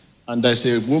 And there's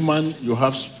a woman, you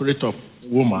have spirit of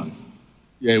woman.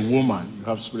 You're a woman, you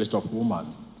have spirit of woman.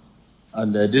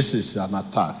 And this is an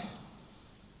attack.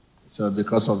 So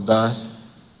because of that,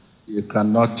 you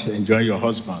cannot enjoy your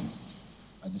husband.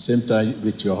 At the same time,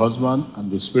 with your husband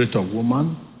and the spirit of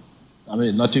woman,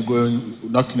 nothing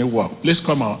will work. Please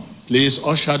come out. Please,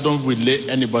 usher, don't relay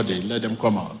anybody. Let them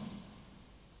come out.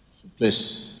 So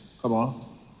please, come on.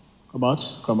 Come out,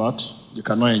 come out. You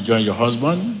cannot enjoy your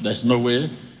husband. There's no way.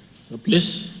 So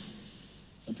please,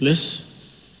 please.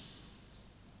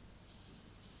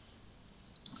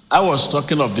 I was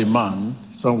talking of the man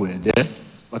somewhere there,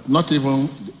 but not even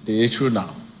the issue now.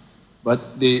 But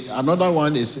another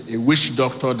one is a witch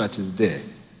doctor that is there.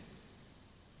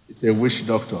 It's a witch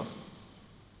doctor.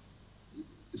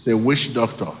 It's a witch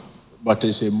doctor, but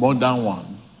it's a modern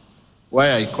one.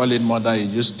 Why I call it modern, he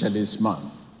used talisman.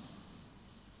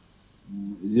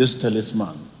 He used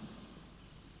talisman.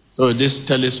 So this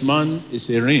talisman is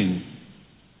a ring.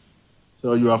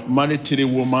 So you have married 3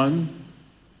 women,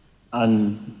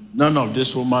 and none of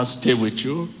these women stay with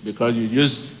you because you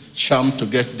used charm to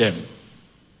get them.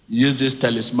 You use this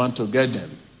talisman to get them.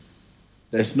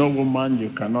 There's no woman you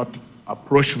cannot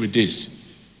approach with this.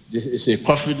 This is a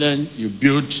confidence you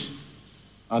build,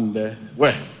 and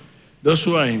those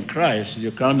who are in Christ,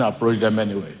 you can't approach them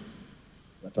anyway.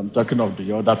 But I'm talking of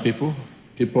the other people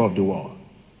of the world.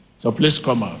 So please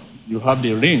come out. You have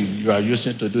the ring you are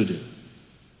using to do this.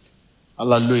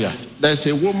 Hallelujah. There's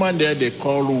a woman there they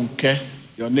call Ronke.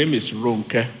 Your name is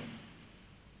Ronke.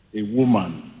 A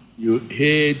woman. You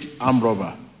hate armed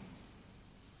robber.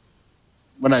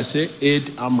 When I say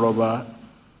aid armed robber,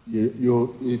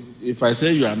 if I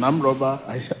say you are an armed robber,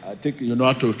 I think you know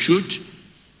how to shoot.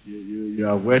 You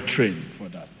are well trained for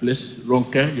that. Please,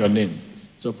 Ronke, your name.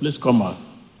 So please come out.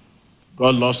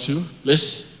 God loves you.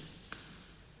 Please.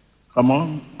 Come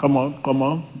on, come on, come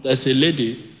on. There's a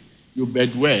lady, you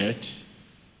bedwet,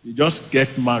 you just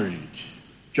get married.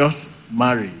 Just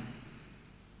married.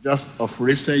 Just of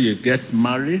recent you get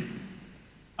married,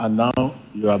 and now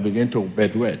you are beginning to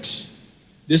bedwet.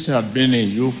 This has been in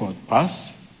you for the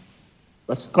past,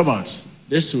 but come out.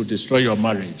 This will destroy your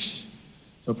marriage.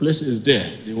 So please, is there.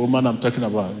 The woman I'm talking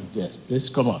about is there. Please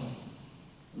come on.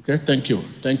 Okay, thank you.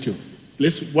 Thank you.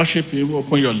 Please worship him,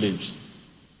 open your lips.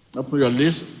 Open your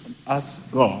lips and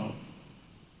ask God,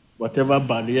 whatever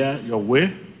barrier your way,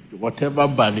 whatever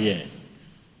barrier,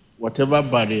 whatever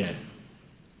barrier,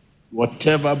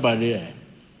 whatever barrier,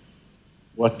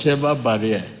 whatever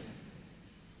barrier,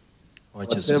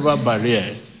 whatever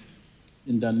barrier,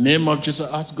 in the name of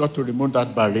Jesus, ask God to remove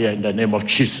that barrier in the name of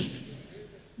Jesus.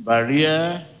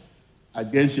 Barrier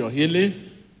against your healing,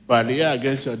 barrier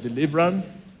against your deliverance,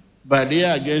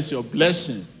 barrier against your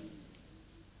blessing.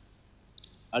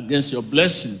 Against your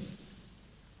blessing.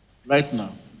 Right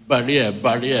now. Barrier,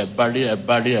 barrier, barrier,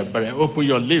 barrier, barrier. Open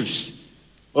your lips.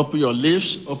 Open your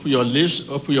lips, open your lips,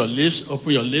 open your lips,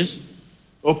 open your lips.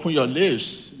 Open your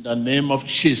lips in the name of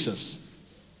Jesus.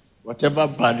 Whatever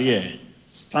barrier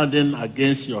standing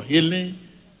against your healing,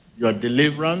 your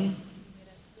deliverance,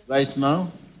 right now,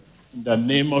 in the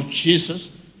name of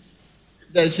Jesus.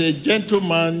 There's a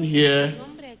gentleman here.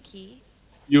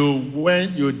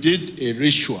 You did a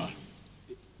ritual.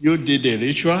 You did a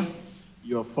ritual.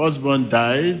 Your firstborn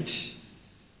died,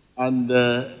 and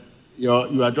you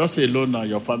are just alone now.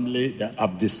 Your family that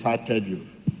have deserted you.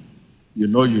 You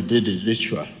know you did a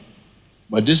ritual,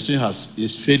 but this thing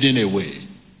is fading away.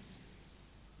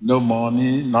 No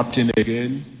money, nothing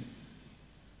again.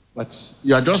 But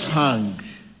you are just hung.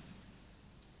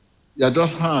 You are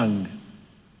just hung.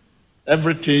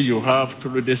 Everything you have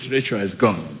through this ritual is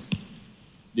gone.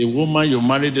 The woman, you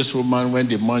married this woman when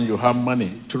the man you have money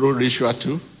through ritual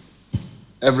too.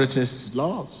 Everything is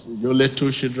lost. You let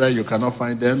 2 children, you cannot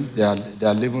find them. They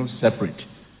are living separate.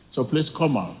 So please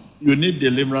come out. You need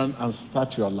deliverance and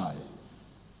start your life.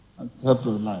 And start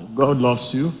your life. God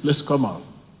loves you. Please come out.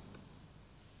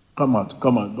 Come out,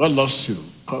 come out. God loves you.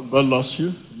 God loves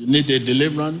you. You need a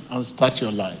deliverance and start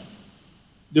your life.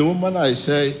 The woman I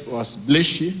say was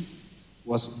bleeding.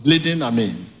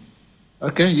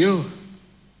 Okay, you.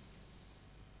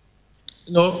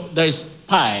 No, there is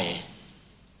pie.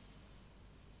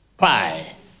 Pie.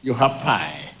 You have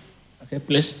pie. Okay,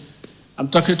 please. I'm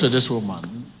talking to this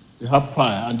woman. You have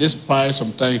pie, and this pie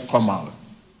sometimes you come out.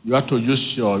 You have to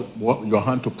use your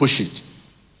hand to push it.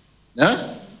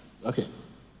 Yeah? Okay.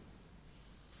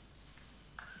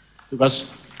 Because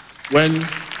when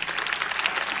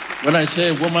I say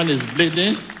a woman is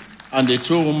bleeding and the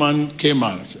 2 women came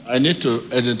out, I need to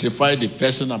identify the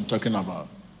person I'm talking about.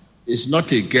 It's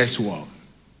not a guesswork.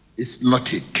 It's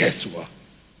not a guesswork.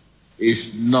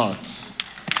 It's not.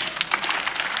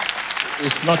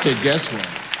 It's not a guesswork.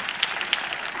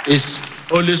 It's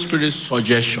Holy Spirit's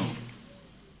suggestion.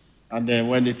 And then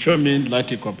when they show me, like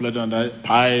to complete on that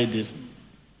pie, this.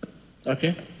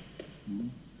 Okay?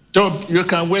 So you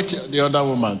can wait the other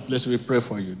woman. Please, we pray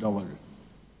for you. Don't worry.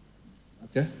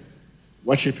 Okay?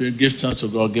 Worship you, give thanks to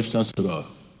God, give thanks to God.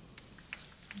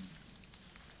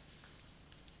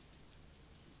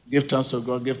 Give thanks to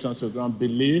God, give thanks to God.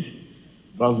 Believe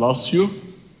God loves you.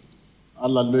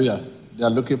 Hallelujah. They are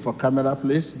looking for camera,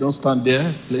 please. Don't stand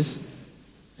there, please.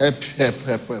 Help.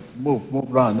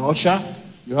 Move around. Osha,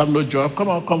 you have no job. Come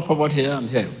on, come forward here and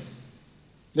help.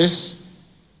 Please.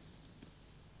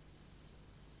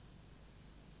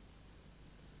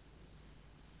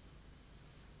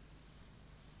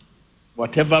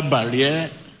 Whatever barrier,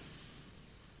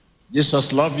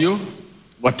 Jesus loves you.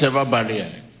 Whatever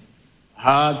barrier,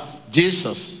 ask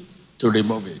Jesus to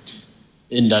remove it.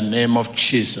 In the name of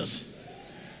Jesus.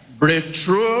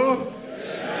 Breakthrough.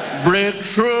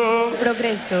 Breakthrough.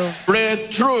 Progreso.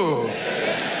 Breakthrough.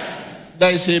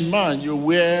 There is a man, you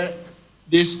wear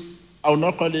this, I will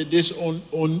not call it this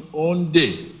own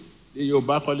day. The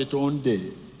Yoruba call it own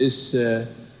day. It's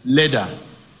leather.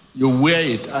 You wear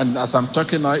it, and as I'm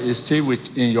talking now, it's still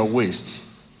in your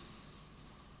waist.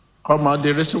 Come on,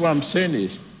 the reason why I'm saying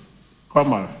is,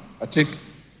 come on, I think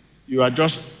you are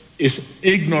just, it's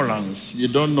ignorance. You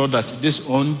don't know that this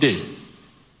own day,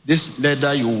 this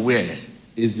leather you wear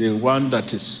is the one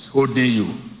that is holding you.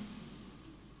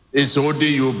 It's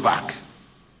holding you back.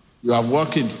 You are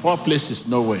working 4 places,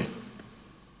 nowhere.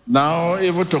 Now,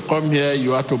 even to come here,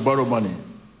 you have to borrow money.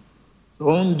 So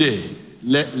one day,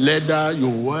 leather, you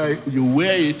wear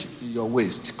it in your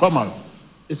waist. Come on.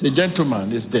 It's a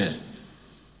gentleman, it's there.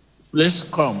 Please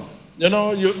come. You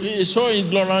know, it's so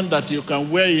ignorant that you can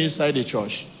wear it inside the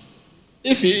church.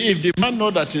 If the man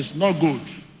knows that it's not good,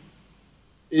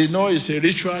 he knows it's a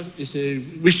ritual, it's a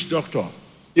witch doctor,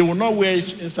 he will not wear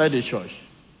it inside the church.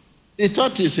 He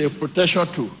thought it's a protection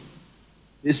tool.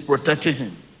 It's protecting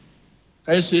him.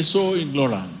 Can you say so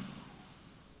ignorant?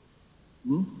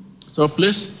 So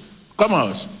please, come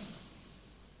out.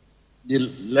 The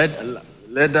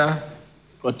leather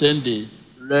contain the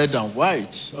red and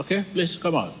white. Okay, please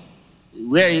come out.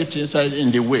 Wear it inside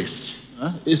in the waist.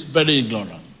 It's very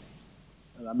ignorant.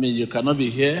 I mean, you cannot be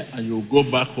here and you go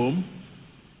back home.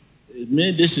 It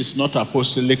means this is not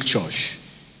apostolic church.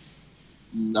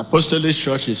 Apostolic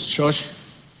church is church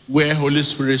where Holy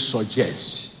Spirit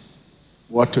suggests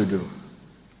what to do.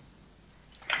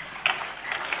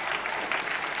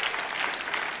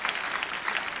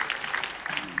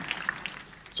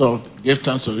 So give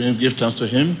thanks to him, give thanks to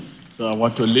him. So I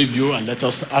want to leave you and let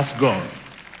us ask God.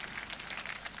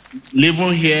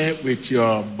 Living here with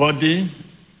your body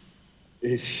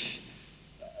is,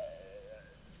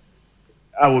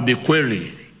 I will be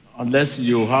query unless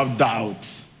you have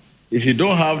doubt. If you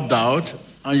don't have doubt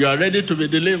and you are ready to be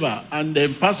delivered and the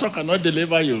pastor cannot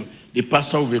deliver you, the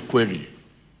pastor will be query.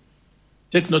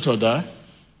 Take note of that.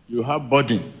 You have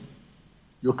burden.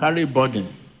 You carry burden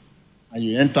and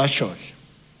you enter church.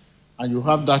 And you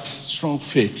have that strong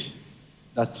faith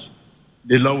that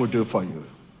the Lord will do for you.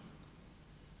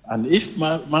 And if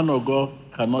man of God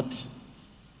cannot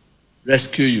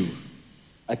rescue you,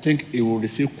 I think he will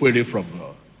receive query from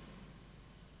God.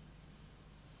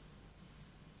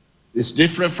 It's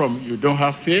different from you don't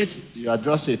have faith, you are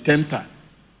just a tempter.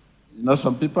 You know,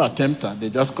 some people are tempter. They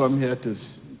just come here to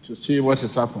see what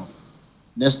is happening.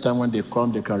 Next time when they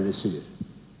come, they can receive.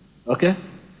 Okay?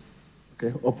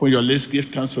 Okay, open your list, give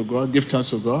thanks to God, give thanks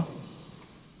to God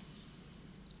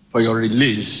for your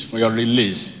release, for your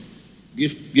release.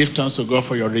 Give thanks to God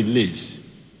for your release.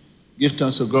 Give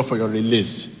thanks to God for your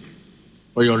release,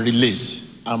 for your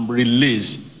release. I'm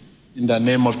released in the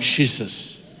name of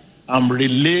Jesus. I'm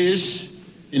released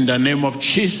in the name of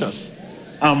Jesus.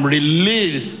 I'm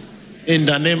released in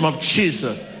the name of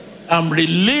Jesus. I'm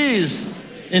released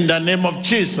in the name of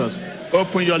Jesus.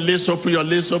 Open your list, open your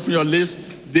list, open your list.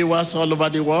 Viewers all over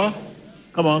the world.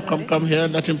 Come on, come here.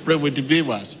 Let him pray with the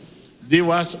viewers.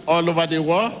 Viewers all over the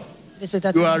world.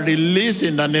 You are released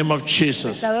in the name of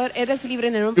Jesus. You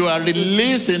are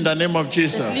released in the name of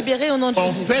Jesus.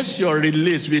 Confess your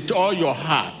release with all your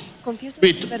heart.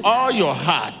 With all your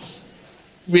heart.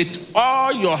 With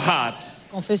all your heart.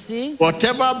 Confessez.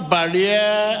 Whatever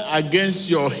barrier against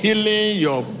your healing,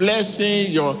 your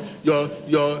blessing, your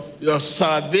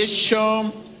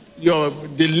salvation, your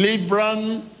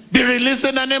deliverance, Be released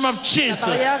in the name of La Jesus.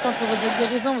 barrière contre votre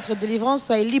guérison, votre délivrance,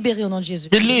 soyez libérés au nom de Jésus.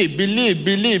 Believe.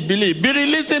 Be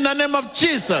released in the name of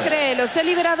Jesus. Créelo, sé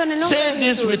liberado en el nombre Say de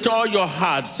this Jesús. with all your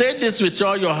heart. Say this with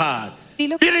all your heart.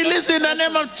 Dilo Be con released in the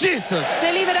name of Jesus.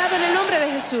 Sé liberado en el nombre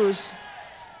de Jesús.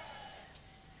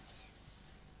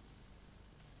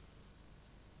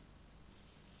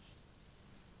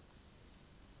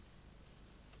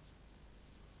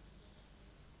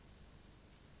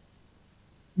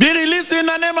 Be released in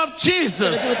the name of De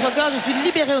Jesus. votre cœur, je suis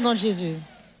libéré au nom de Jésus.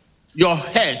 Your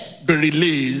health be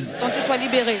released. Santé soit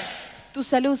libérée. Tu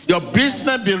salud, Your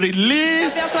business be Ta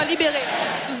released. affaire soit libérée.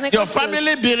 tus Your negocios,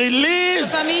 family be Ta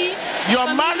released. famille, Your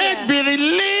familia. marriage be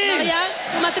released. mariage,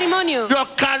 tu matrimonio, Your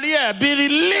career be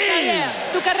released. carrière.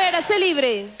 tu carrera, sé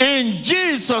libre. In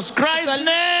Jesus Christ's Sois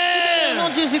libéré au nom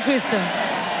name, de Jésus-Christ.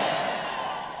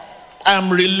 I'm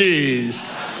released.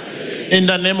 In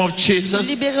the name of Jesus,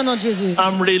 Libéré au nom de Jésus.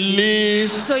 I'm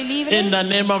released. Soy libre In the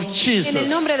name of en el Jesus,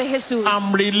 nombre de Jesús.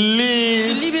 I'm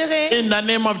released. Libéré In the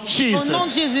name of au nom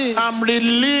de Jesus, Jésus. I'm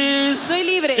released. Soy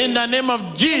libre In the name of en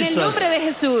el Jesus. nombre de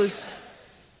Jesús.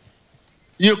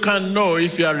 You can know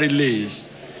if you are released.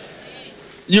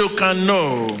 You can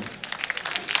know.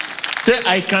 Say,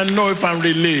 I can know if I'm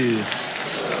released.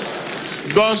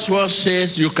 God's word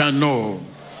says you can know.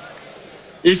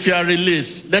 If you are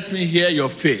released, let me hear your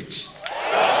faith.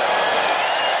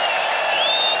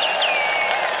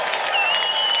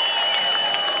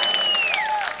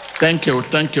 Thank you.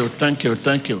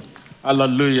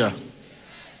 Hallelujah.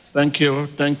 Thank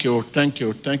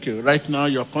you. Right now,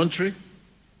 your country,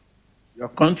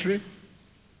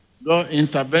 God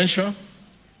intervention,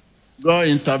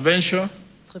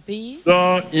 Notre pays,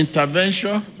 God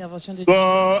intervention, intervention de Dieu.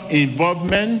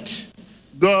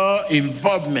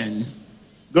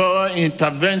 God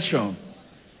intervention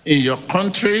in your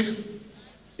country,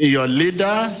 in your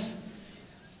leaders.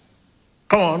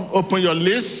 Come on, open your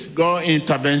list. God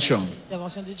intervention.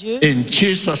 Intervention de Dieu. In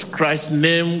Jesus Christ's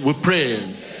name we pray.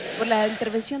 Por la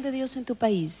intervención de Dios en tu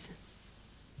país.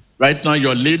 Right now,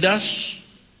 your leaders,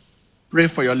 pray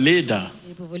for your leader.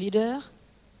 Et pour vos leaders,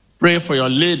 Pray for your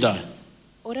leader.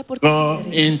 Ora por tu God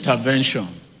líder. intervention.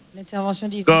 l'intervention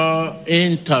divine. God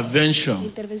intervention.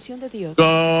 Intervención de Dios.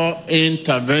 God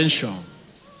intervention.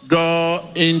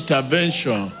 God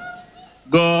intervention.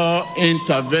 God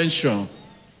intervention.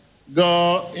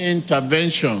 God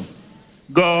intervention.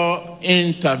 God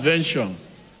intervention.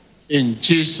 In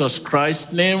Jesus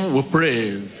Christ's name we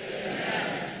pray.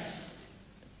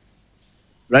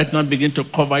 Right now begin to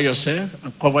cover yourself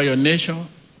and cover your nation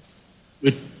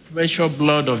with precious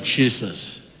blood of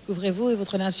Jesus. Couvrez-vous et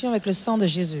votre nation avec le sang de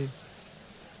Jésus.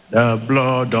 The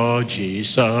blood of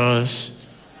Jesus.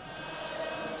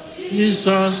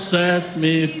 Jesus set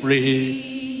me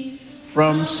free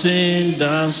from sin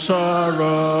and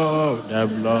sorrow. The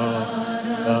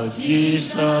blood of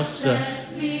Jesus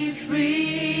set me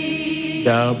free.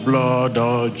 The blood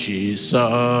of Jesus.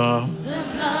 The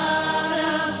blood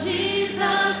of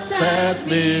Jesus set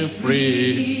me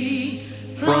free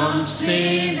from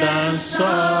sin and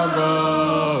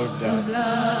sorrow. The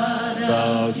blood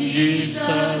of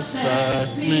Jesus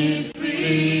set me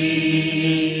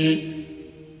free.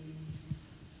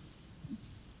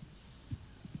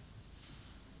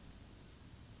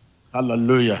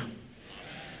 Hallelujah.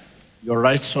 Your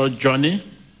righteous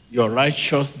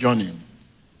journey,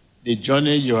 the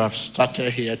journey you have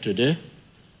started here today,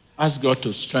 ask God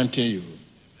to strengthen you.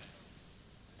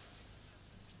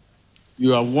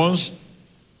 You are once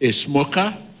a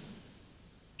smoker,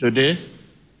 today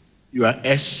you are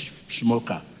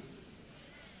ex-smoker.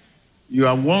 You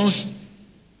are once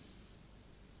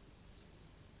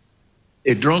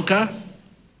a drunkard,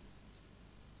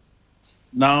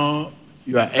 now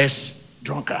you are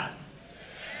ex-drunkard.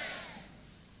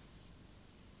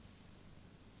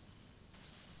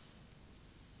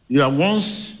 You are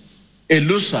once a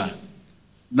loser,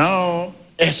 now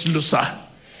ex-loser.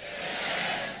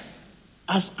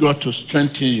 Ask God to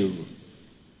strengthen you.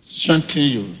 Strengthen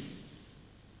you.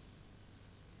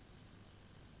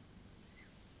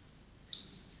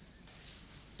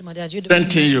 Demandez à Dieu de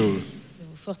Strengthen you.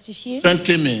 vous fortifier.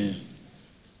 Strengthen me.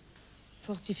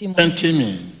 Fortifie-moi. Strengthen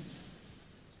me.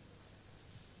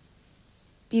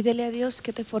 Pídele a Dios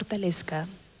que te fortalezca.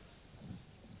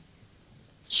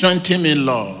 Strengthen me,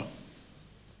 Lord.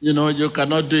 You know, you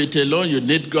cannot do it alone. You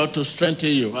need God to strengthen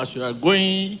you. As you are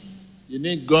going, you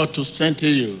need God to strengthen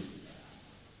you.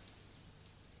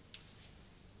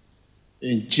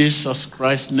 In Jesus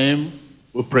Christ's name,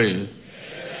 we pray. Amen.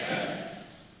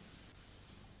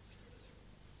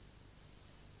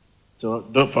 So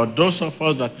for those of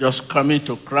us that just coming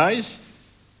to Christ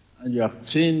and you have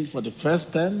seen for the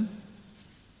first time,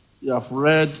 you have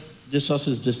read Jesus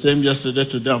is the same yesterday,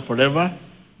 today, and forever,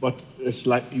 but it's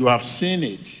like you have seen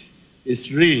it.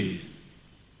 It's real.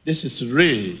 This is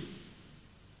real.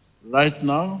 Right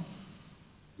now,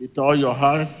 with all your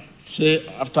heart, say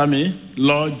after me,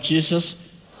 Lord Jesus,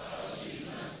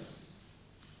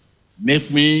 make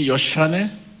me your channel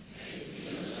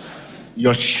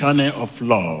of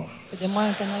love. Faites-moi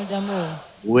un canal d'amour.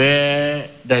 Where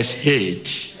there's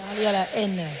hate, Là où il y a la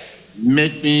haine.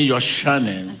 make me your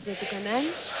channel Hazme tu canal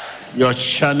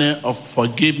of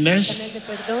forgiveness. de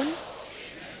perdón.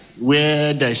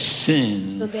 Where there's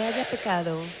sin, Donde haya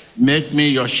pecado, make me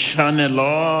your channel,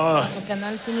 Lord, Son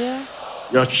canal, Seigneur.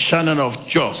 your channel of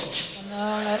just.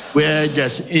 Dans la, Where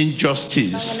there's dans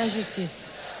injustice, la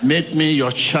justice. make me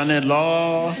your channel,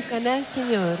 Lord, tu canal,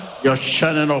 Señor, your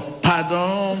channel of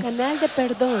pardon. canal de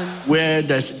perdón, Where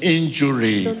there's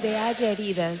injury, donde haya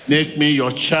heridas. make me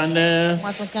your channel,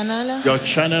 Moi, ton canal. your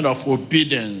channel of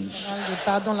obedience. Canal de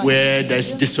pardon, la Where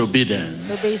there's disobedience,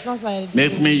 l'obéissance, la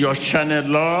make me your channel,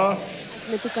 Lord,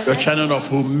 Hazme tu your canal, channel of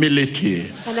humility.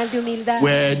 canal de humildad,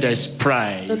 Where there's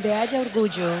pride, donde haya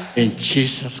orgullo. in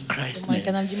Jesus Christ's Moi, un name.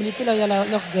 canal d'humilité, là où il y a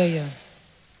l'orgueil.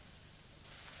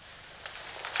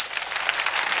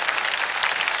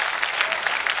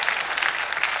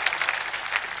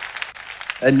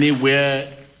 Anywhere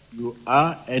you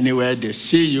are, anywhere they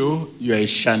see you, you are a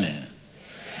channel.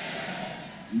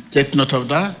 Take note of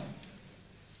that.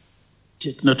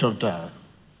 Take note of that.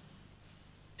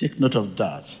 Take note of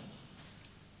that.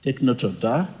 Take note of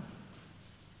that.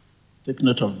 Take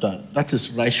note of that. That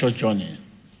is righteous journey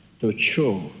to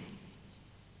show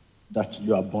that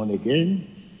you are born again,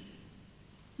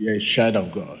 you are a child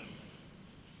of God.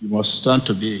 You must stand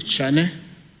to be a channel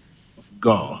of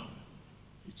God.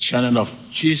 Channel of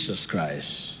Jesus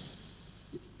Christ.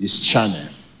 His channel.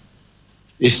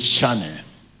 His channel.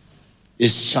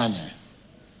 His channel.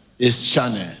 His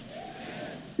channel.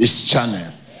 His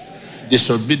channel.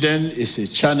 Disobedience is a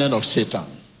channel of Satan.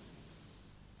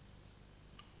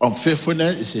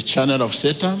 Unfaithfulness is a channel of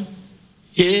Satan.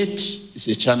 Hate is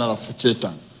a channel of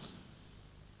Satan.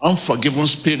 Unforgiven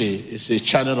spirit is a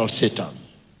channel of Satan.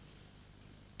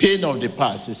 Pain of the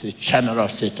past is a channel of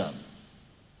Satan.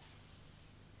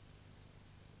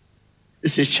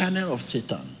 It's a channel of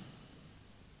Satan.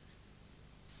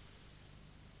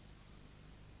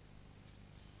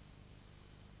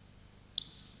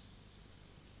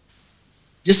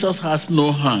 Jesus has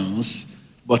no hands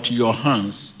but your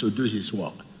hands to do his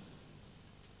work.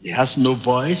 He has no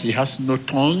voice, he has no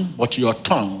tongue but your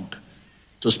tongue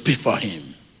to speak for him.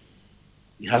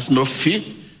 He has no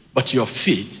feet but your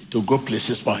feet to go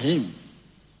places for him.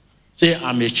 Say,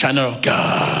 I'm a channel of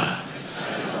God.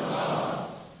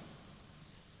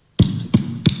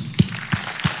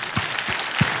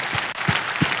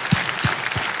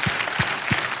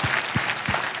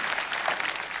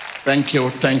 Thank you,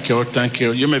 thank you, thank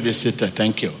you. You may be seated.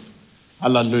 Thank you.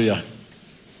 Hallelujah.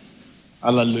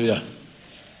 Hallelujah.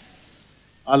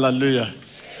 Hallelujah.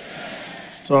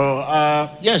 So,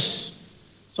 yes,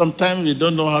 sometimes we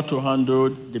don't know how to handle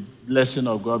the blessing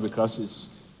of God because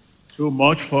it's too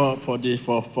much for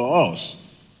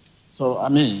us. So, I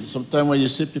mean, sometimes when you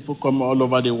see people come all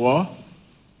over the world,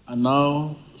 and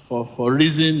now for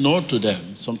reason known to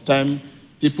them, sometimes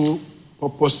people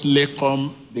purposely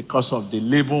come because of the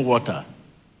living water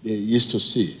they used to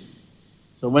see.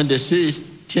 So when they see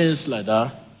things like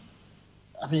that,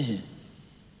 I mean,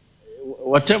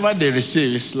 whatever they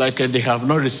receive is like they have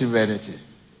not received anything.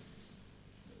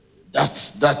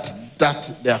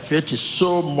 That their faith is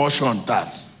so much on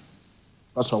that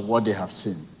because of what they have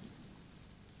seen.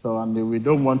 So, and we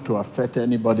don't want to affect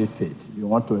anybody's faith. We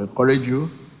want to encourage you,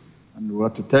 and we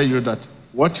want to tell you that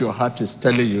what your heart is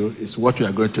telling you is what you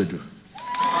are going to do.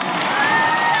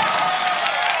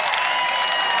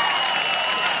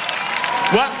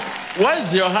 What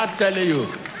is your heart telling you?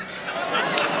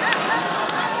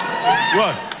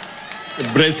 What? The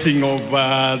blessing of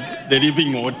the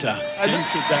living water.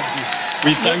 Thank you, Daddy.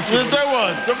 We thank you. You say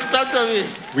what? Talk to me.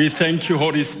 We thank you,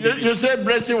 Holy Spirit. You say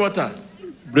blessing water.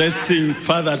 Blessing,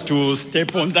 Father, to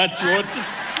step on that water.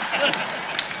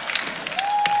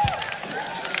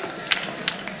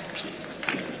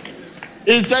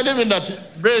 He's telling me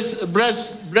that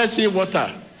blessing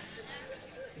water.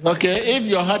 Okay, if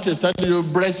your heart is telling you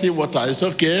blessing water, it's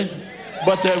okay.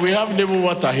 But we have living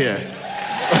water here.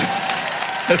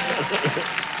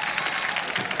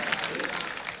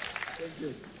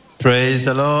 Praise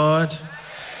the Lord.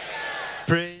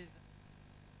 Praise